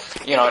 obviously.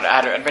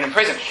 Had been in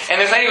prison.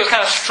 And this lady was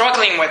kind of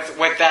struggling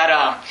with that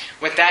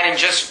and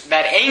just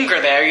that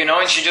anger there,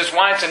 and she just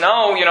wanted to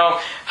know,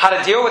 how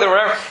to deal with it or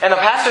whatever. And the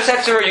pastor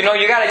said to her, you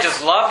got to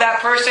just love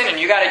that person, and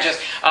you got to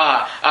just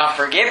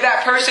forgive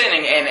that person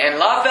and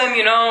love them,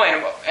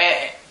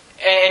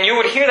 and you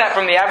would hear that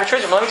from the average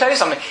Christian. But let me tell you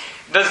something.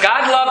 Does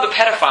God love the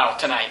pedophile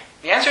tonight?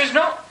 The answer is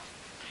no.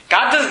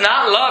 God does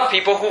not love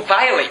people who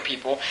violate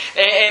people.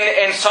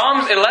 And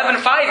Psalms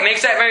 11:5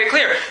 makes that very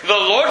clear. The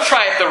Lord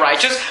trieth the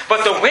righteous,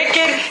 but the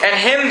wicked and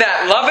him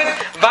that loveth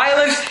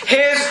violence,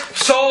 his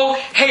soul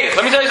hateth.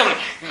 Let me tell you something.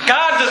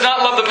 God does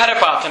not love the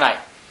pedophile tonight.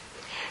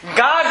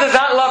 God does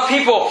not love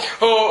people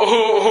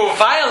who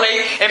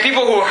violate and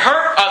people who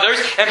hurt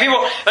others and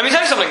people... Let me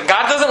tell you something.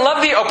 God doesn't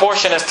love the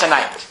abortionist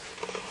tonight.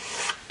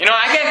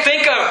 I can't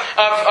think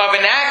of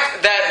an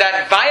act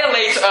that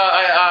violates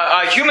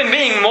a human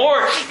being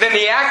more than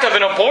the act of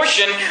an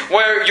abortion,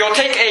 where you'll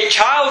take a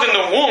child in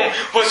the womb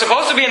who is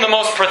supposed to be in the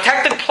most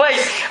protected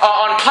place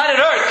on planet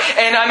Earth.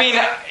 And I mean,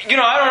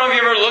 I don't know if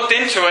you ever looked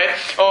into it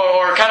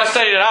or kind of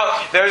studied it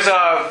out. There's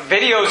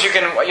videos you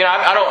can,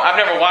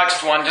 I've never watched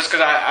one just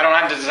because I don't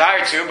have the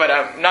desire to, but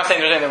I'm not saying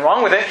there's anything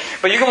wrong with it.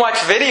 But you can watch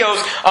videos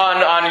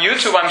on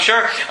YouTube, I'm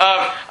sure,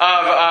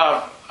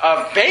 of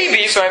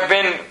babies who have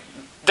been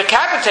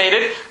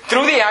decapitated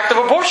through the act of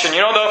abortion.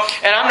 And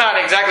I'm not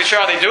exactly sure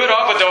how they do it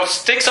all, but they'll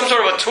stick some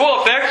sort of a tool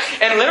up there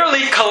and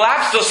literally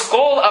collapse the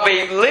skull of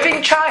a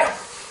living child.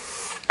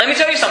 Let me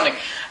tell you something.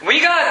 We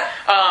got,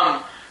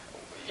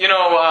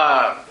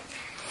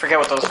 forget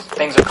what those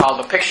things are called,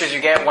 the pictures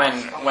you get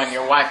when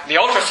your wife, the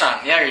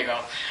ultrasound, there you go.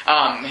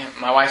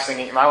 My wife's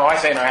saying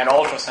I had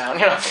ultrasound,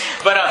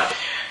 but,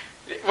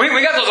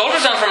 we got those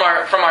ultrasounds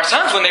from our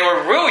sons when they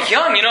were real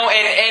young,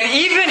 and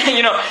even,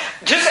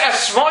 just as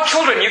small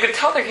children, you could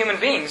tell they're human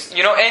beings, and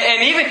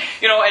even, if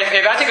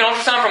I take an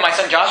ultrasound from my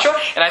son Joshua,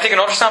 and I take an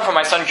ultrasound from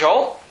my son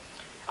Joel,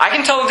 I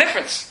can tell the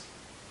difference.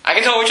 I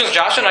can tell which one's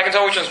Joshua and I can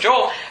tell which one's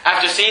Joel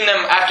after seeing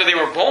them after they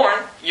were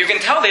born. You can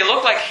tell they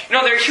look like,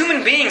 they're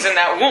human beings in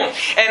that womb.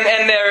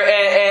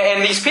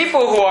 And these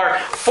people who are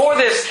for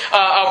this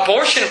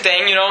abortion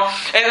thing, and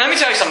let me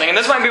tell you something, and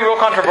this might be real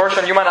controversial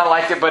and you might not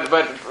like it, but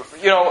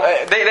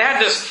they had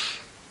this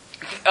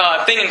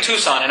thing in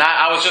Tucson, and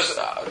I was just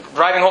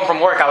driving home from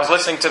work. I was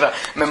listening to the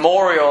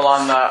memorial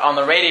on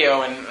the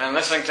radio and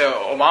listening to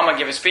Obama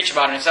give a speech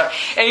about it and stuff.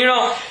 And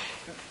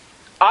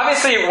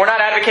obviously, we're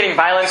not advocating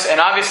violence, and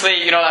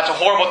obviously, that's a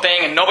horrible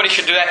thing, and nobody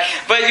should do that.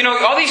 But,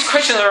 all these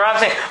Christians are around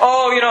saying,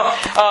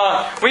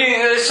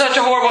 it's such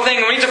a horrible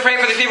thing, we need to pray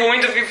for these people, we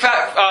need to feel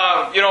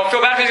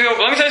bad for these people.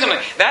 But let me tell you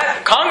something.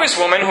 That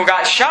congresswoman who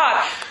got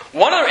shot,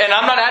 and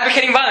I'm not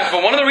advocating violence,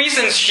 but one of the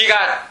reasons she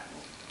got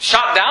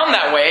shot down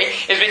that way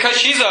is because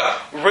she's a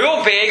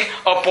real big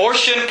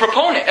abortion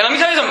proponent. And let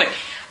me tell you something.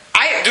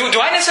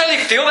 Do I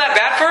necessarily feel that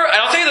bad for her? And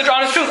I'll tell you the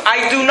honest truth.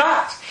 I do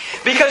not.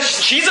 Because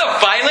she's a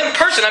violent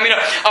person. I mean,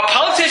 a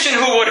politician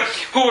who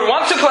would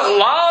want to put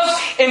laws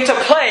into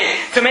play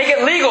to make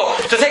it legal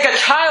to take a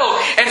child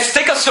and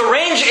stick a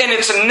syringe in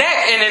its neck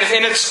and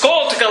in its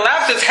skull to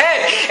collapse its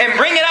head and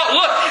bring it out.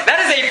 Look,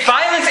 that is a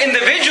violent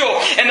individual.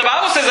 And the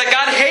Bible says that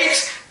God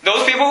hates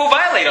those people who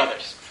violate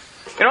others.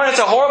 You know,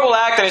 it's a horrible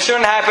act and it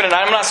shouldn't happen, and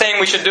I'm not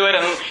saying we should do it.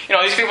 And, you know,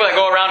 these people that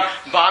go around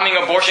bombing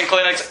abortion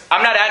clinics,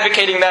 I'm not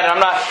advocating that, and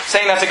I'm not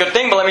saying that's a good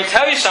thing, but let me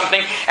tell you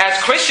something. As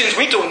Christians,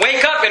 we need to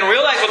wake up and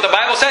realize what the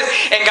Bible says.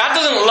 And God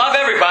doesn't love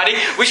everybody.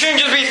 We shouldn't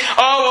just be,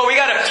 we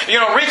got to,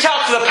 reach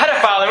out to the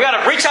pedophile, and we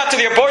got to reach out to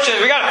the abortionists,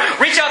 we got to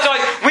reach out to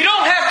all. We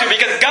don't have to,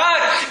 because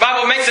God, the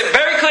Bible makes it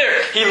very clear.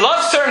 He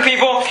loves certain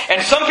people, and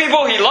some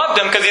people He loved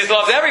them because He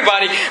loves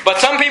everybody, but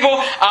some people,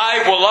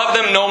 I will love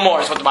them no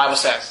more, is what the Bible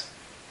says.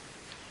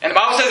 And the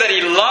Bible says that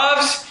He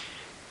loves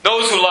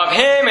those who love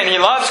Him, and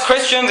He loves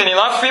Christians, and He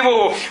loves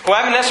people who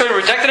haven't necessarily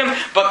rejected Him.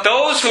 But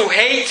those who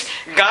hate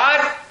God,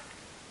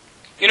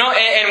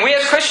 and we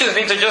as Christians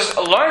need to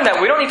just learn that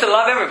we don't need to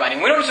love everybody.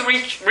 We don't need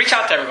to reach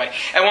out to everybody.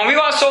 And when we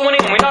go out soul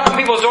winning, when we knock on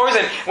people's doors,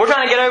 and we're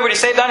trying to get everybody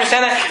saved, I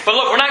understand that. But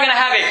look, we're not going to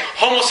have a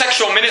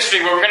homosexual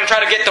ministry where we're going to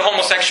try to get the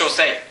homosexuals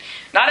saved.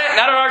 Not at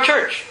our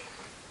church.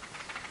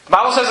 The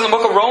Bible says in the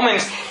book of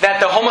Romans that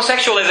the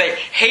homosexual is a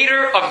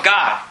hater of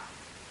God.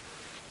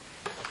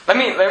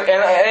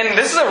 And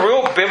this is a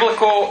real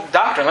biblical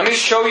doctrine. Let me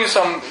show you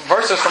some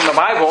verses from the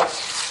Bible,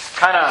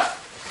 kind of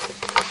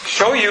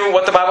show you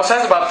what the Bible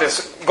says about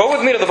this. Go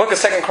with me to the book of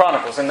 2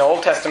 Chronicles in the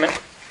Old Testament,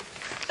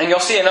 and you'll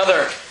see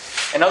another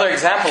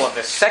example of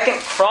this. 2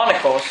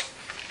 Chronicles,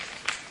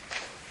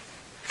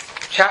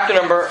 chapter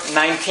number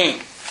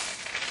 19.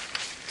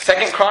 2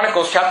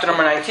 Chronicles, chapter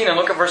number 19, and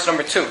look at verse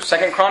number 2.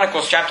 2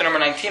 Chronicles, chapter number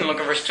 19, and look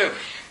at verse 2.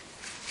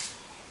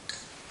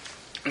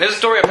 This is the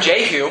story of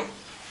Jehu.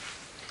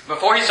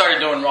 Before he started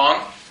doing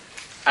wrong,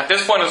 at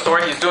this point in the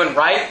story, he's doing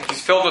right.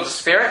 He's filled with the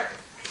Spirit.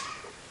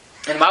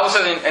 And the Bible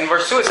says in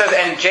verse 2, it says,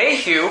 And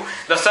Jehu,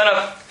 the son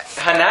of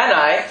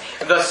Hanani,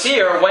 the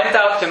seer, went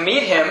out to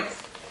meet him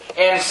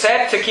and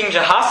said to King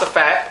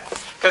Jehoshaphat,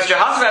 because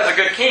Jehoshaphat is a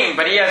good king,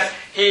 but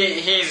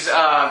he's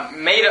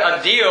made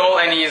a deal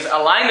and he's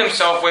aligned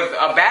himself with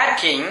a bad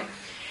king.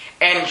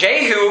 And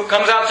Jehu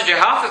comes out to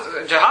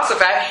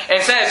Jehoshaphat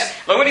and says,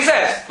 look what he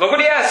says. Look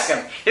what he asks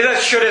him. He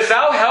says, Shouldest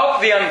thou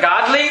help the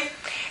ungodly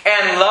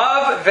and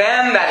love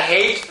them that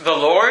hate the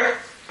Lord?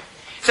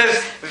 He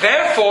says,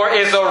 Therefore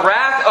is the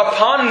wrath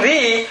upon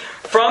thee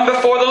from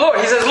before the Lord.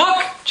 He says, Look,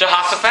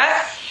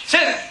 Jehoshaphat. He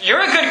says,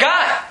 You're a good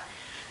guy.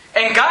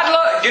 And God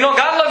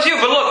loves you.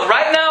 But look,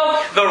 right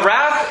now, the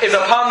wrath is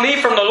upon thee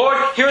from the Lord.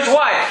 Here's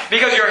why.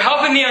 Because you're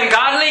helping the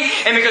ungodly,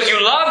 and because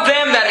you love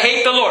them that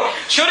hate the Lord.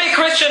 Should a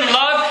Christian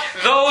love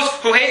those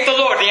who hate the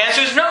Lord? The answer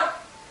is no.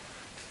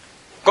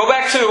 Go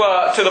back to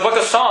the book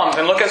of Psalms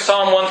and look at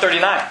Psalm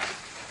 139.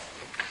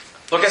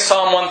 Look at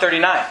Psalm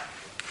 139.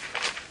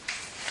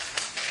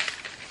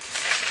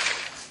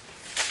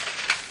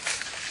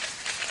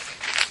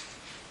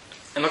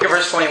 And look at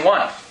verse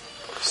 21.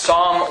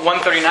 Psalm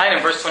 139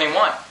 and verse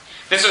 21.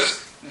 This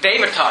is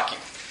David talking.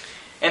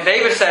 And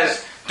David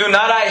says, Do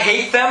not I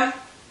hate them,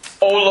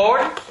 O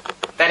Lord,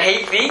 that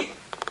hate thee?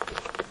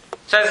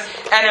 It says,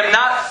 And am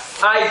not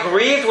I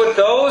grieved with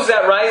those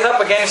that rise up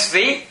against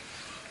thee?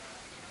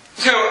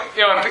 So,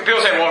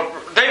 people say, well,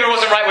 David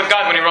wasn't right with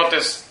God when he wrote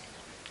this.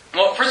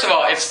 Well, first of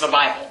all, it's the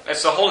Bible.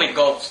 It's the Holy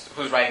Ghost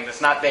who's writing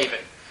this, not David.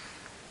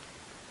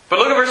 But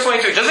look at verse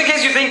 22. Just in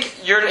case you think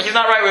he's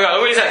not right with God.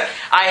 Look what he says.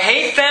 I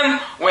hate them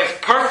with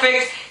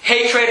perfect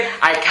hatred.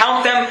 I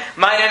count them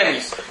mine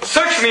enemies.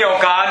 Search me, O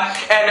God,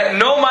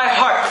 and know my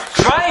heart.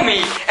 Try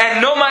me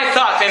and know my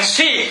thoughts, and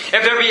see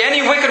if there be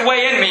any wicked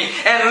way in me,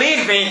 and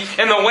lead me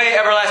in the way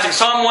everlasting.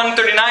 Psalm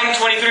 139,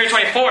 23,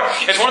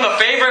 24 is one of the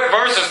favorite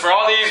verses for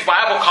all these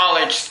Bible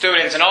college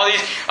students and all these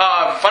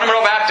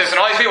fundamental Baptists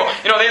and all these people.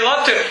 They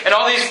love to, and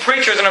all these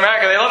preachers in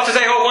America, they love to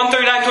say,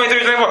 139,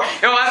 23,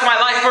 24. That's my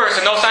life verse,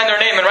 and they'll sign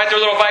their name and write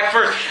their little life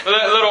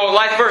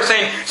verse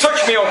saying,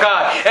 Search me, O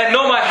God, and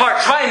know my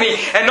heart. Try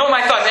me and know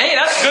my thoughts. Hey,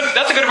 that's good.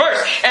 That's a good verse.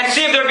 And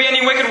see if there be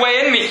any wicked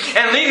way in me,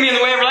 and lead me in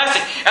the way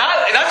everlasting.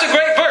 That's a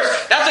great verse.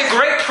 That's a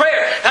great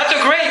prayer. That's a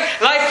great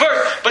life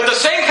verse. But the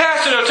same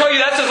pastor will tell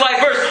you that's his life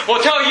verse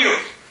will tell you,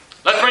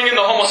 let's bring in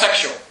the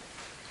homosexual.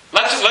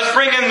 Let's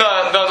bring in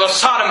the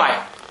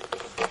sodomite.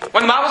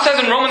 When the Bible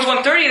says in Romans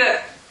 1:30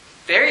 that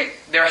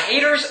they're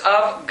haters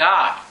of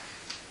God.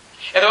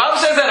 And the Bible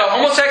says that a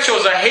homosexual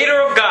is a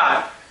hater of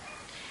God.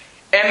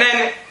 And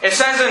then it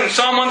says in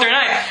Psalm 139,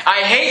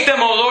 I hate them,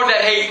 O Lord,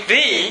 that hate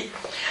thee.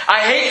 I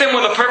hate them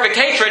with a perfect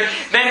hatred.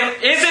 Then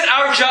is it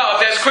our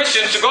job as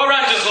Christians to go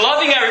around just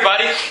loving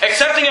everybody,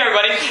 accepting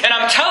everybody? And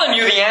I'm telling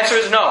you the answer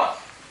is no.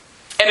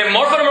 And if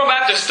more fundamental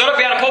Baptists stood up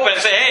behind a pulpit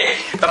and say, hey,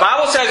 the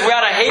Bible says we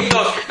ought to hate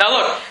those. Now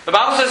look, the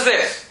Bible says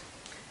this.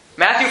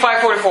 Matthew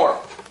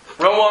 5:44.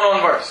 Real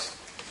well-known verse.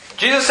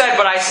 Jesus said,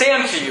 But I say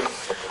unto you,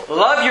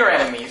 love your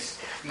enemies.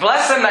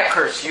 Bless them that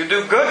curse you,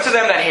 do good to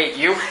them that hate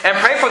you, and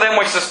pray for them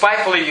which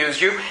despitefully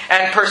use you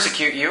and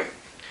persecute you.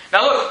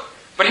 Now look,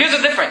 but here's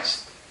the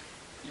difference.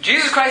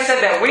 Jesus Christ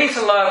said that we need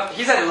to love,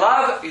 He said,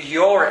 love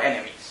your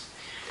enemies.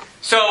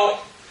 So,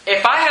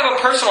 if I have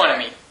a personal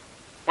enemy,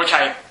 which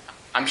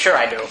I'm sure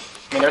I do.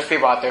 I mean, there's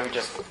people out there who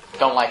just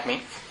don't like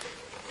me.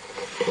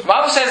 The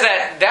Bible says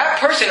that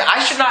person,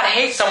 I should not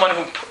hate someone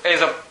who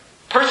is a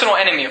personal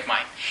enemy of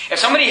mine. If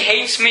somebody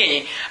hates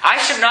me, I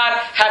should not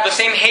have the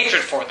same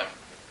hatred for them.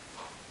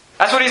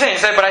 That's what he's saying. He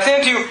said, but I say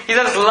unto you, he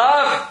says,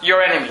 love your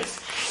enemies.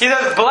 He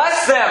says,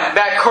 bless them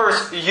that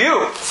curse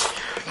you.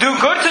 Do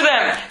good to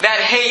them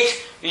that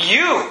hate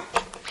you.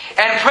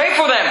 And pray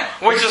for them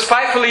which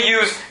despitefully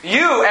use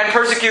you and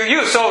persecute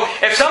you. So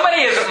if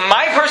somebody is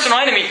my personal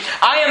enemy,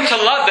 I am to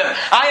love them.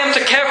 I am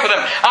to care for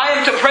them. I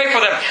am to pray for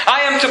them.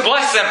 I am to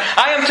bless them.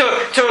 I am to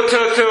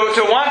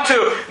want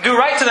to do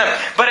right to them.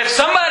 But if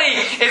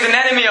somebody is an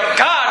enemy of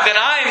God, then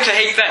I am to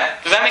hate them.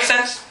 Does that make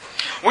sense?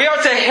 We are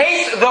to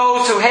hate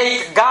those who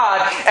hate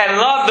God and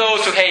love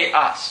those who hate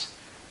us.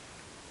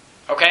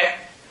 Okay?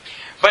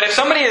 But if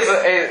somebody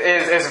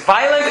is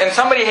violent and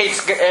somebody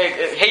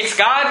hates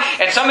God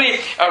and somebody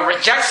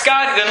rejects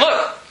God, then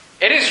look,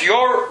 it is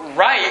your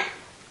right.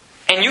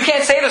 And you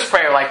can't say this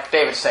prayer like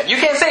David said. You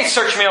can't say,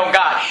 search me, O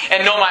God,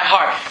 and know my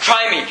heart.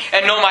 Try me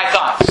and know my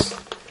thoughts.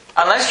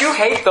 Unless you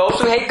hate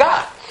those who hate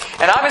God.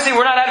 And obviously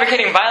we're not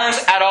advocating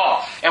violence at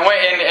all.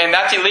 And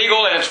that's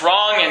illegal and it's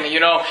wrong. And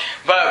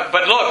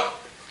but look,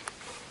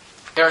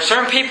 there are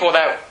certain people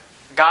that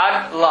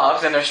God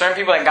loves, and there are certain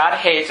people that God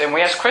hates, and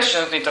we as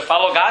Christians need to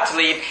follow God's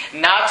lead,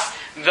 not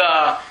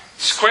the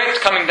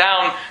script coming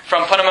down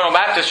from fundamental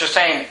Baptists just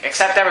saying,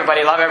 accept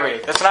everybody, love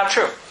everybody. That's not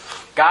true.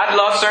 God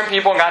loves certain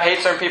people, and God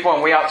hates certain people,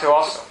 and we ought to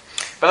also.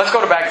 But let's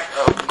go back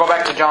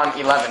to John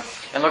 11,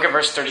 and look at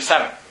verse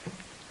 37.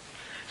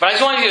 But I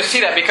just wanted you to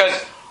see that, because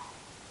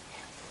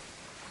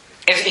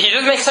he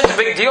just makes such a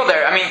big deal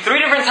there. I mean, 3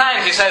 different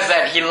times he says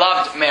that he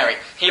loved Mary.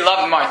 He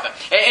loved Martha.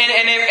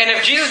 And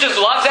if Jesus just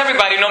loves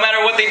everybody, no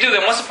matter what they do,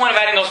 then what's the point of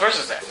adding those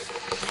verses there?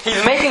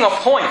 He's making a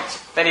point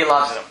that he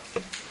loves them.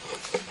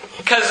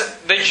 Because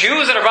the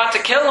Jews that are about to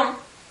kill him,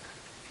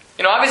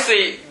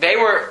 obviously they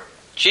were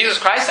Jesus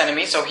Christ's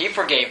enemies, so he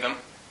forgave them.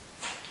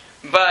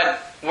 But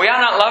we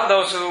ought not love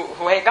those who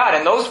hate God.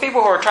 And those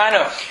people who are trying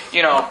to,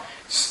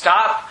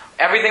 stop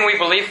everything we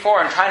believe for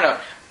and trying to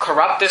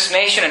corrupt this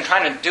nation and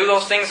trying to do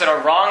those things that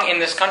are wrong in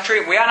this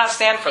country, we ought not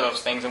stand for those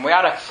things. And we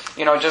ought to,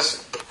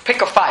 just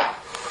pick a fight.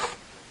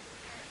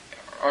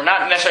 Or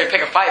not necessarily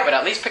pick a fight, but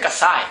at least pick a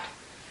side.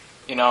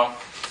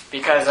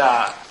 Because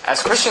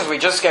as Christians we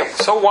just get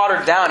so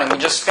watered down and we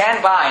just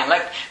stand by and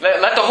let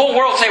the whole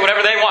world say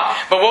whatever they want.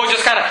 But we'll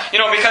just kind of,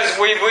 because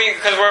we're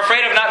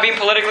afraid of not being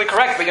politically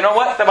correct. But you know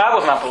what? The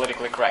Bible's not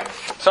politically correct.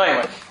 So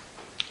anyway,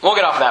 we'll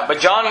get off of that. But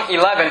John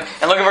 11,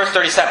 and look at verse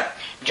 37.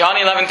 John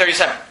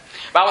 11:37.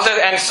 The Bible says,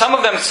 and some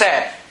of them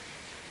said,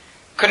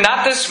 could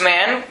not this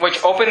man,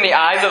 which opened the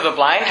eyes of the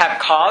blind, have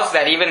caused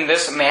that even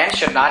this man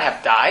should not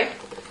have died?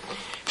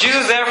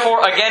 Jesus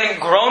therefore, again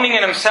groaning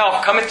in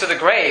himself, cometh to the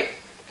grave.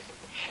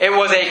 It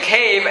was a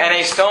cave, and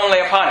a stone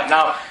lay upon it.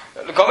 Now,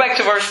 go back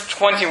to verse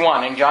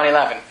 21 in John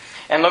 11.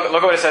 And look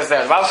what it says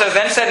there. The Bible says,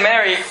 then said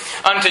Mary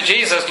unto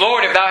Jesus,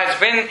 Lord, if thou hadst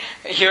been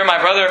here, my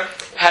brother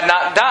had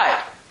not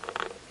died.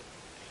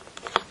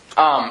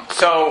 And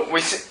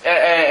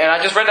I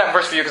just read that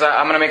verse for you because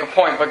I'm going to make a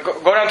point. But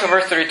go down to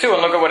verse 32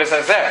 and look at what it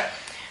says there.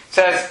 It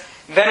says,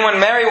 then when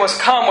Mary was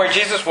come where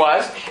Jesus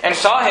was, and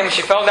saw him,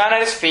 she fell down at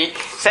his feet,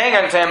 saying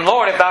unto him,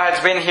 Lord, if thou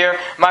hadst been here,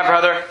 my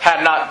brother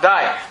had not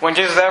died. When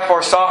Jesus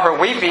therefore saw her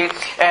weeping,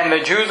 and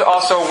the Jews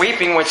also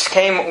weeping, which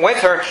came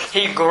with her,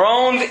 he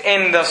groaned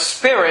in the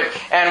spirit,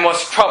 and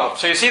was troubled.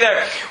 So you see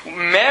there,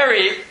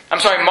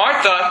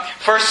 Martha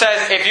first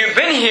says, if you'd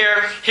been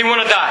here, he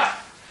wouldn't have died.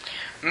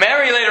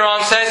 Mary later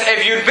on says,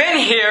 if you'd been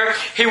here,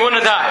 he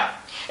wouldn't have died.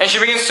 And she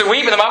begins to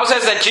weep, and the Bible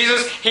says that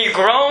Jesus, he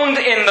groaned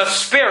in the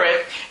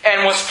spirit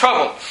and was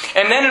troubled.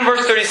 And then in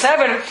verse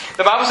 37,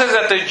 the Bible says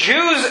that the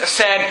Jews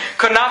said,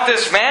 could not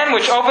this man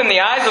which opened the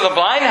eyes of the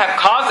blind have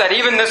caused that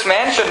even this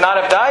man should not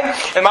have died?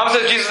 And the Bible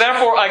says Jesus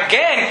therefore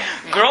again,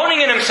 groaning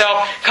in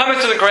himself,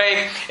 cometh to the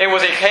grave. It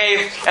was a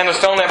cave, and the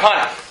stone lay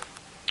upon it.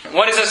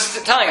 What is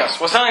this telling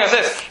us? Well, it's telling us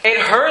this. It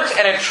hurts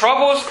and it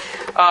troubles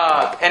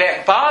and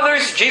it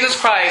bothers Jesus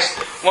Christ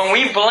when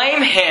we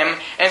blame Him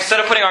instead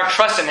of putting our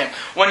trust in Him.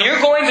 When you're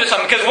going through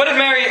something, because what did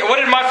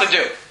Martha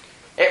do?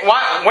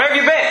 Where have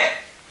you been?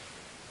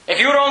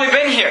 If you would have only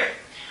been here.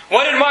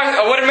 What did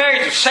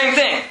Mary do? Same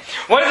thing.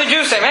 What did the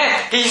Jews say? Man,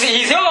 he's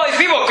healed all these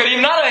people. Could he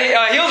not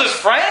have healed his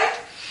friend?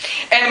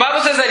 And the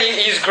Bible says that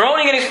he's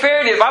groaning in his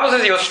spirit. The Bible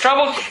says he was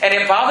troubled, and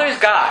it bothers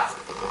God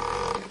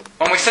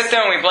when we sit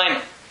there and we blame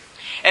Him.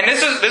 And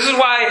this is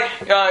why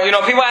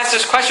people ask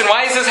this question: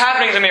 why is this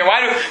happening to me?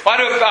 Why do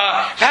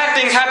bad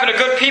things happen to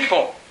good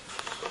people?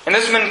 And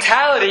this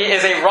mentality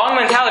is a wrong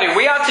mentality.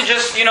 We ought to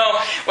just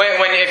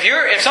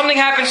if something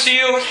happens to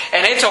you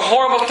and it's a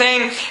horrible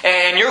thing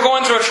and you're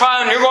going through a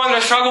trial and you're going through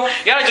a struggle,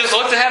 you ought to just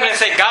look to heaven and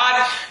say,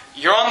 God,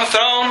 you're on the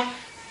throne.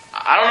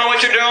 I don't know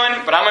what you're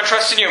doing, but I'm going to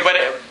trust in you. But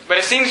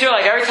it seems here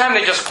like every time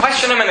they just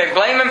question Him and they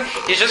blame Him,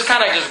 He's just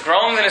kind of just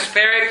groans in His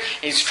spirit.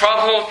 He's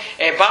troubled.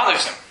 And it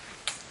bothers Him.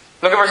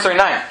 Look at verse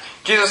 39.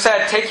 Jesus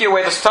said, take ye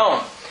away the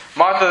stone.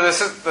 Martha,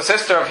 the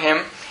sister of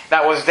him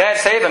that was dead,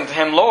 saith unto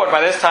Him, Lord, by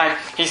this time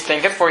he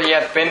stinketh, for he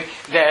hath been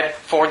dead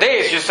 4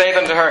 days. Jesus saith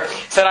unto her,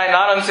 said I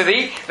not unto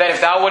thee, that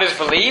if thou wouldest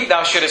believe,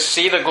 thou shouldest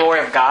see the glory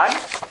of God?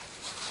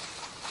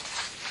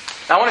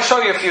 Now I want to show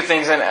you a few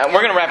things, and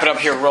we're going to wrap it up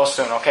here real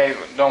soon, okay?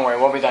 Don't worry,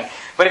 we'll be done.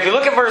 But if you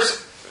look at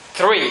verse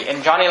 3,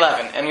 in John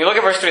 11, and you look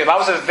at verse 3, the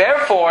Bible says,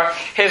 "Therefore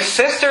his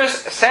sisters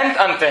sent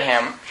unto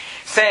him,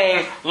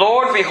 saying,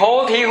 Lord,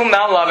 behold, he whom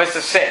thou lovest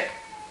is sick."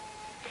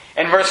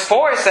 In verse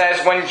 4 it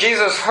says, "When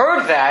Jesus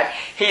heard that,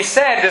 he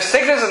said, This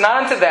sickness is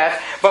not unto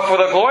death, but for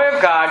the glory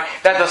of God,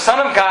 that the Son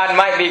of God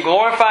might be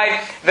glorified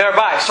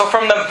thereby." So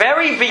from the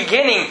very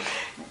beginning,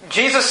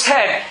 Jesus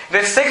said,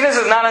 this sickness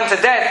is not unto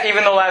death,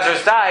 even though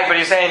Lazarus died, but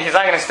he's saying he's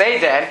not going to stay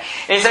dead.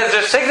 And he says,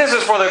 this sickness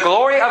is for the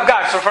glory of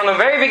God. So from the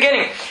very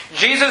beginning,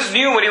 Jesus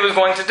knew what he was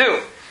going to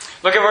do.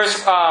 Look at verse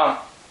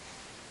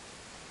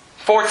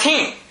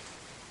 14.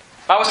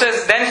 The Bible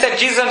says, "Then said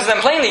Jesus unto them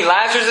plainly,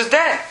 Lazarus is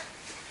dead.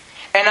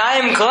 And I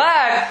am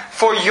glad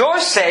for your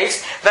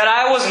sakes that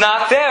I was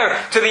not there,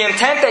 to the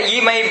intent that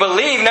ye may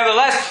believe.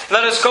 Nevertheless,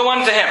 let us go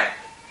unto him."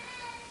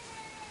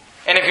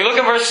 And if you look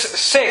at verse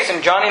 6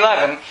 in John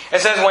 11, it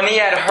says, "When he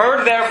had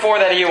heard therefore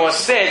that he was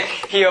sick,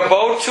 he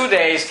abode 2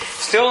 days,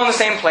 still in the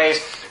same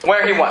place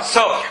where he was."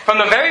 So, from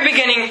the very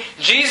beginning,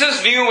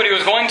 Jesus knew what he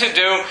was going to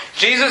do.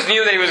 Jesus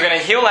knew that he was going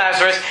to heal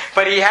Lazarus,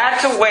 but he had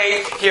to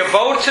wait. He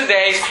abode 2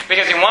 days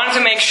because he wanted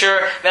to make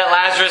sure that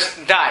Lazarus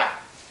died.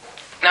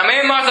 Now Mary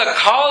and Martha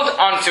called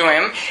unto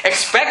him,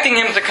 expecting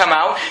him to come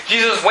out.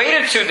 Jesus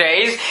waited 2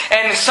 days,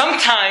 and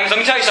sometimes, let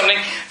me tell you something,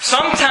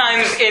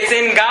 sometimes it's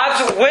in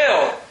God's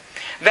will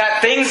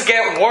that things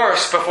get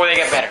worse before they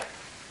get better.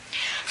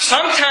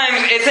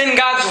 Sometimes it's in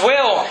God's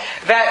will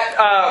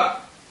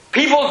that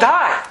people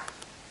die.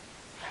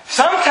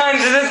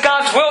 Sometimes it is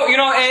God's will,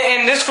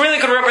 and this really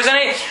could represent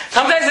it.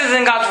 Sometimes it's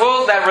in God's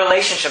will that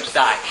relationships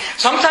die.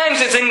 Sometimes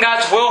it's in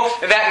God's will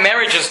that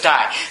marriages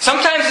die.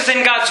 Sometimes it's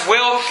in God's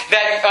will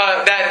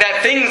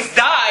that things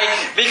die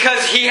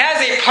because He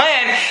has a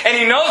plan and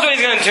He knows what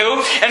He's going to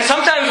do. And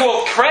sometimes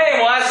we'll pray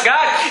and we'll ask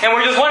God and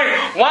we're just wondering,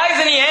 why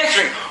isn't He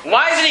answering?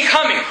 Why isn't He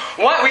coming?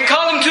 We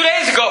called Him 2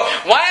 days ago.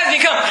 Why hasn't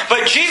He come?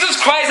 But Jesus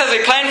Christ has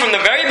a plan from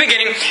the very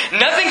beginning.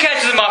 Nothing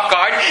catches Him off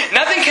guard.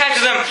 Nothing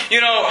catches Him,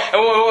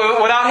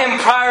 without Him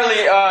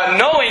priorly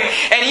knowing,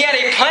 and He had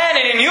a plan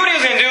and He knew what He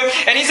was going to do,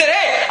 and He said,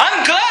 "Hey,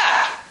 I'm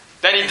glad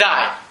that He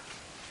died."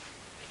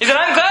 He said,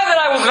 "I'm glad that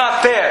I was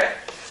not there,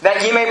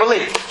 that ye may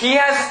believe." He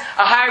has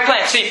a higher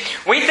plan. See,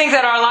 we think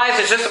that our lives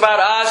is just about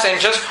us and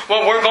just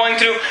what we're going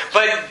through,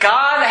 but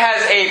God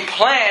has a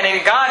plan,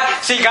 and God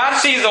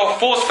sees the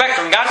full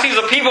spectrum. God sees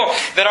the people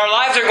that our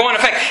lives are going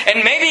to affect,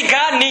 and maybe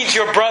God needs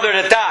your brother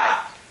to die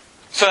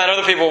so that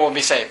other people will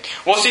be saved.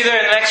 We'll see there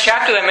in the next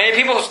chapter that many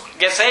people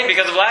get saved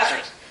because of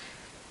Lazarus.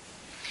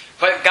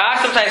 But God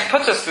sometimes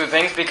puts us through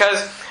things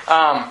because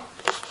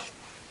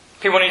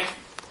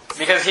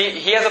because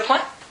He has a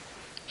plan.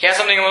 He has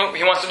something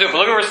He wants to do. But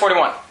look at verse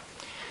 41.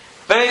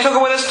 "Then they took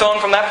away the stone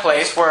from that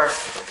place where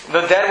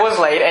the dead was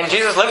laid, and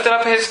Jesus lifted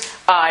up His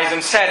eyes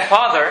and said,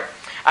 Father,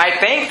 I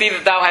thank Thee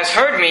that Thou hast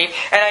heard me,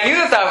 and I knew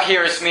that Thou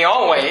hearest me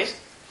always.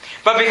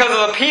 But because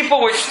of the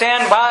people which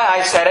stand by,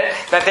 I said it,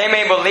 that they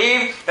may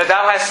believe that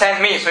Thou hast sent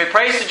me." So he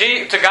prays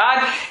to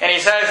God, and he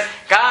says,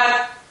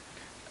 "God,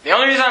 the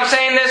only reason I'm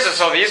saying this is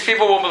so these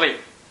people will believe."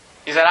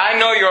 He said, "I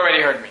know you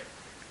already heard me."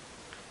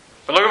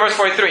 But look at verse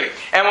 43.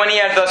 "And when he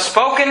had thus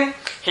spoken,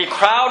 he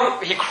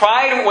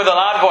cried with a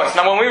loud voice."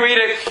 Now when we read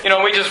it,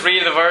 we just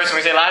read the verse and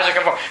we say, "Lazarus,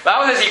 come forth." The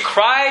Bible says he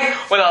cried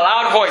with a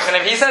loud voice. And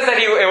if he says that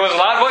it was a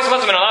loud voice, it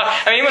must have been a loud...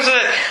 he must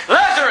have said,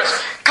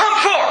 "Lazarus, come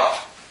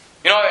forth!"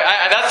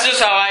 That's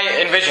just how I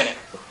envision it.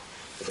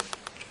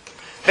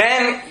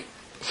 "Then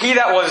he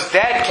that was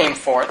dead came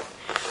forth,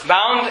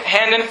 bound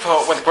hand and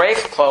foot with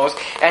grave clothes,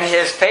 and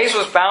his face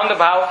was bound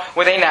about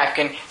with a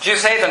napkin.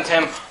 Jesus saith unto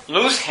him,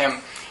 Loose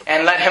him,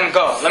 and let him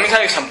go." Let me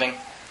tell you something.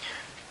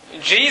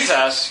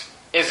 Jesus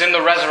is in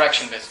the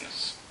resurrection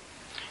business.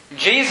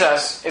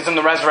 Jesus is in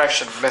the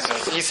resurrection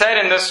business. He said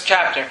in this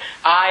chapter,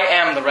 "I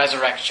am the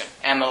resurrection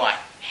and the life.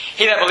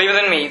 He that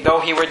believeth in me,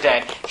 though he were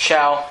dead,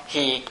 shall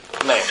he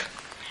live."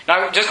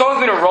 Now, just go with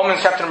me to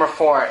Romans chapter number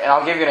 4, and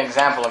I'll give you an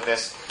example of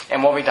this,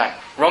 and we'll be done.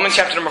 Romans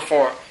chapter number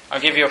 4, I'll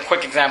give you a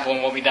quick example,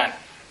 and we'll be done.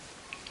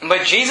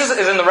 But Jesus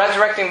is in the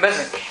resurrecting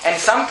business, and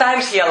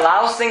sometimes He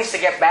allows things to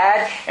get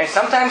bad, and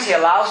sometimes He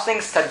allows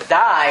things to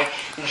die,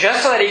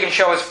 just so that He can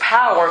show His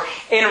power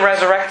in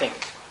resurrecting.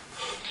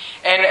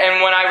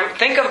 And when I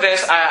think of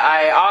this,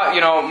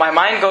 my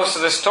mind goes to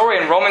this story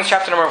in Romans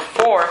chapter number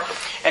 4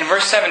 and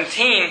verse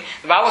 17.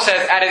 The Bible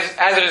says,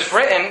 "As it is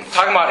written,"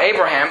 talking about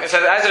Abraham, it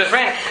says, "As it is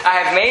written, I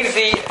have made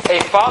thee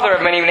a father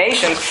of many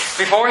nations,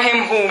 before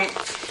Him whom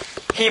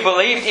He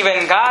believed,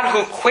 even God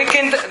who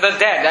quickened the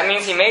dead." That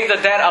means He made the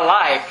dead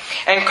alive.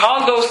 "And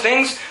called those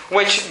things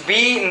which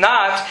be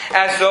not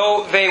as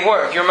though they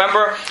were." If you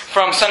remember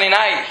from Sunday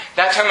night,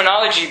 that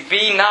terminology,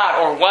 be not,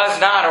 or was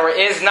not, or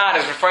is not,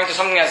 is referring to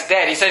something that's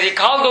dead. He says He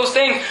called those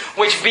things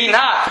which be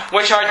not,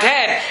 which are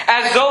dead,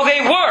 as though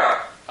they were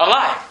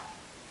alive.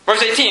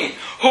 Verse 18.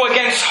 "Who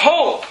against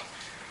hope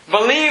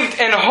believed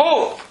in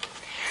hope,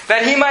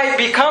 that he might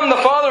become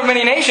the father of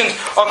many nations,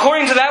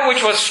 according to that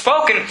which was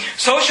spoken,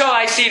 so shall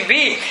thy seed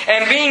be,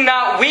 and being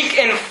not weak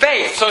in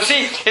faith. So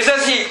see, it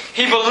says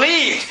he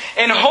believed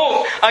in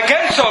hope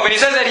against hope, and he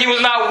says that he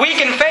was not weak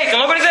in faith. And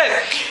look what he says.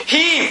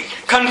 He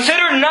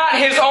considered not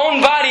his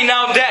own body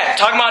now dead.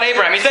 Talking about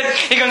Abraham. He said,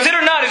 he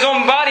considered not his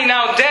own body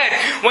now dead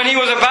when he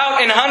was about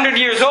 100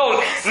 years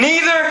old,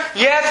 neither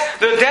yet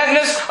the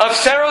deadness of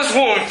Sarah's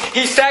womb.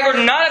 He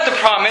staggered not at the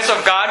promise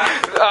of God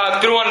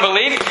through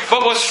unbelief,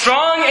 but was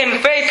strong in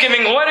faith,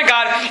 giving glory to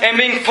God, and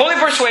being fully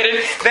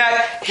persuaded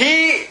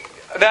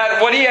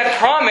that what he had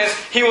promised,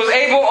 he was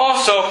able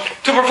also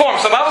to perform.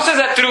 So the Bible says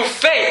that through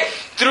faith,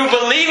 through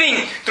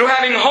believing, through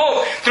having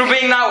hope, through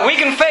being not weak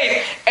in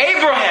faith,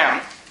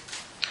 Abraham,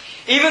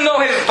 even though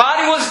his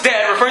body was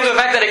dead, referring to the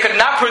fact that it could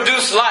not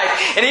produce life,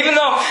 and even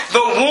though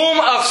the womb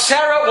of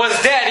Sarah was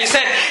dead, he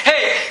said,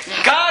 hey,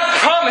 God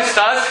promised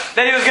us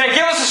that He was going to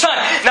give us a son.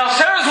 Now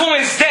Sarah's womb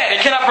is dead,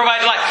 it cannot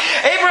provide life.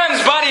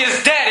 Abraham's body is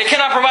dead, it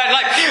cannot provide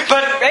life.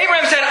 But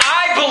Abraham said,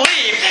 I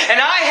believe, and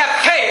I have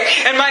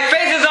faith, and my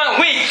faith is not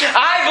weak.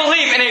 I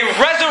believe in a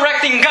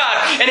resurrecting God,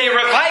 in a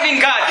reviving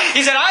God.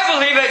 He said, I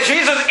believe that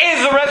Jesus is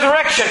the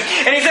resurrection.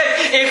 And he said,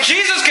 if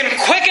Jesus can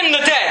quicken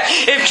the dead,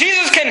 if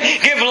Jesus can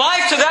give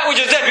life to that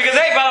which is dead, because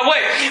hey, by the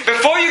way,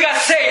 before you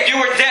got saved, you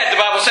were dead, the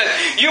Bible says.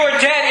 You were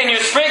dead and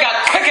your spirit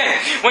got quickened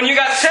when you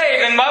got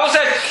saved. And the Bible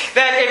says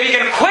that if He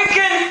can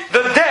quicken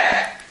the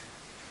dead,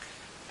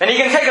 then He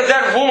can take a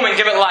dead womb and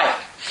give it life.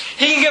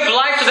 He can give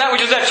life to that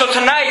which is dead. So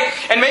tonight,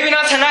 and maybe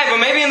not tonight, but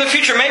maybe in the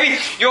future, maybe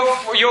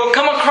you'll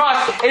come across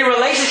a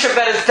relationship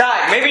that has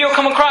died. Maybe you'll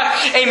come across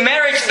a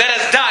marriage that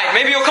has died.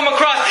 Maybe you'll come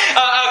across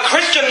a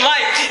Christian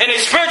life and a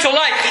spiritual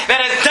life that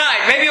has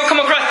died. Maybe you'll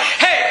come across,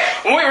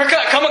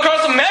 come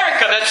across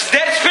America that's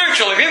dead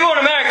spiritually. People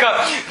in America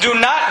do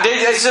not,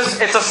 it's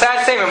a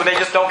sad statement, but they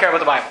just don't care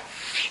about the Bible.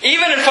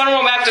 Even in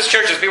fundamental Baptist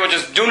churches, people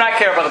just do not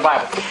care about the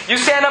Bible. You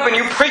stand up and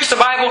you preach the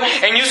Bible,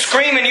 and you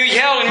scream and you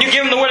yell and you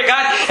give them the Word of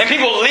God, and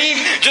people leave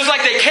just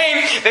like they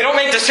came. They don't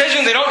make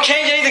decisions. They don't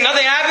change anything.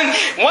 Nothing happens.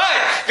 Why?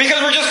 Because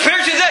we're just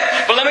spiritually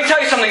dead. But let me tell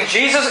you something.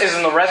 Jesus is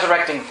in the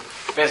resurrecting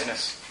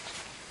business.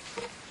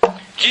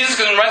 Jesus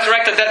can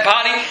resurrect a dead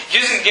body.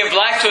 Jesus can give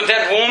life to a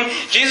dead womb.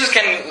 Jesus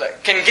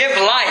can give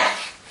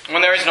life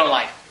when there is no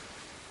life.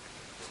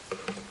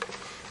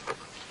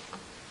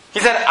 He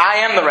said,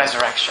 I am the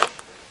resurrection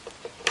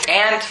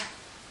and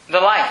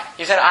the life.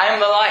 He said, I am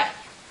the life.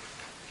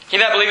 He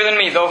that believeth in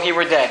me, though he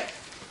were dead,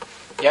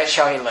 yet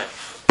shall he live.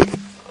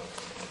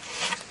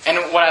 And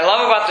what I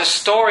love about this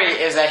story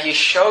is that He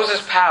shows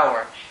His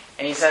power.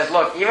 And He says,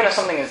 look, even if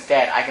something is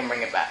dead, I can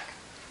bring it back.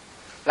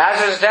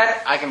 Lazarus is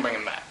dead, I can bring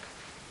him back.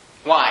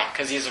 Why?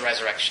 Because He's the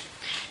resurrection.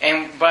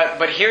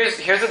 But here's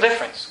the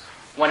difference.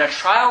 When a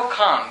trial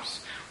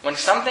comes, when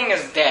something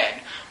is dead,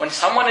 when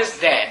someone is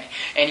dead,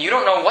 and you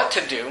don't know what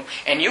to do,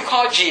 and you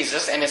call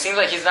Jesus, and it seems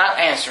like He's not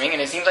answering,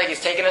 and it seems like He's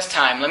taking His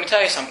time, let me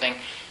tell you something.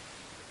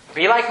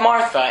 Be like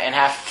Martha and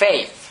have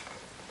faith,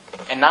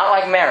 and not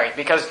like Mary.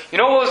 Because you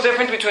know what was the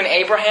difference between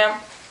Abraham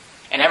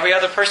and every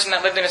other person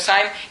that lived in his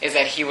time? Is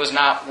that he was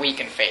not weak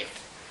in faith.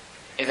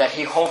 Is that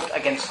he hoped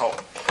against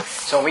hope.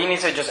 So we need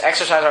to just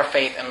exercise our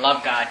faith and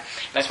love God.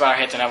 Let's bow our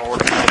heads and have a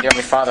word of prayer. Dear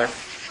Heavenly Father,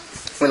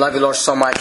 we love You, Lord, so much.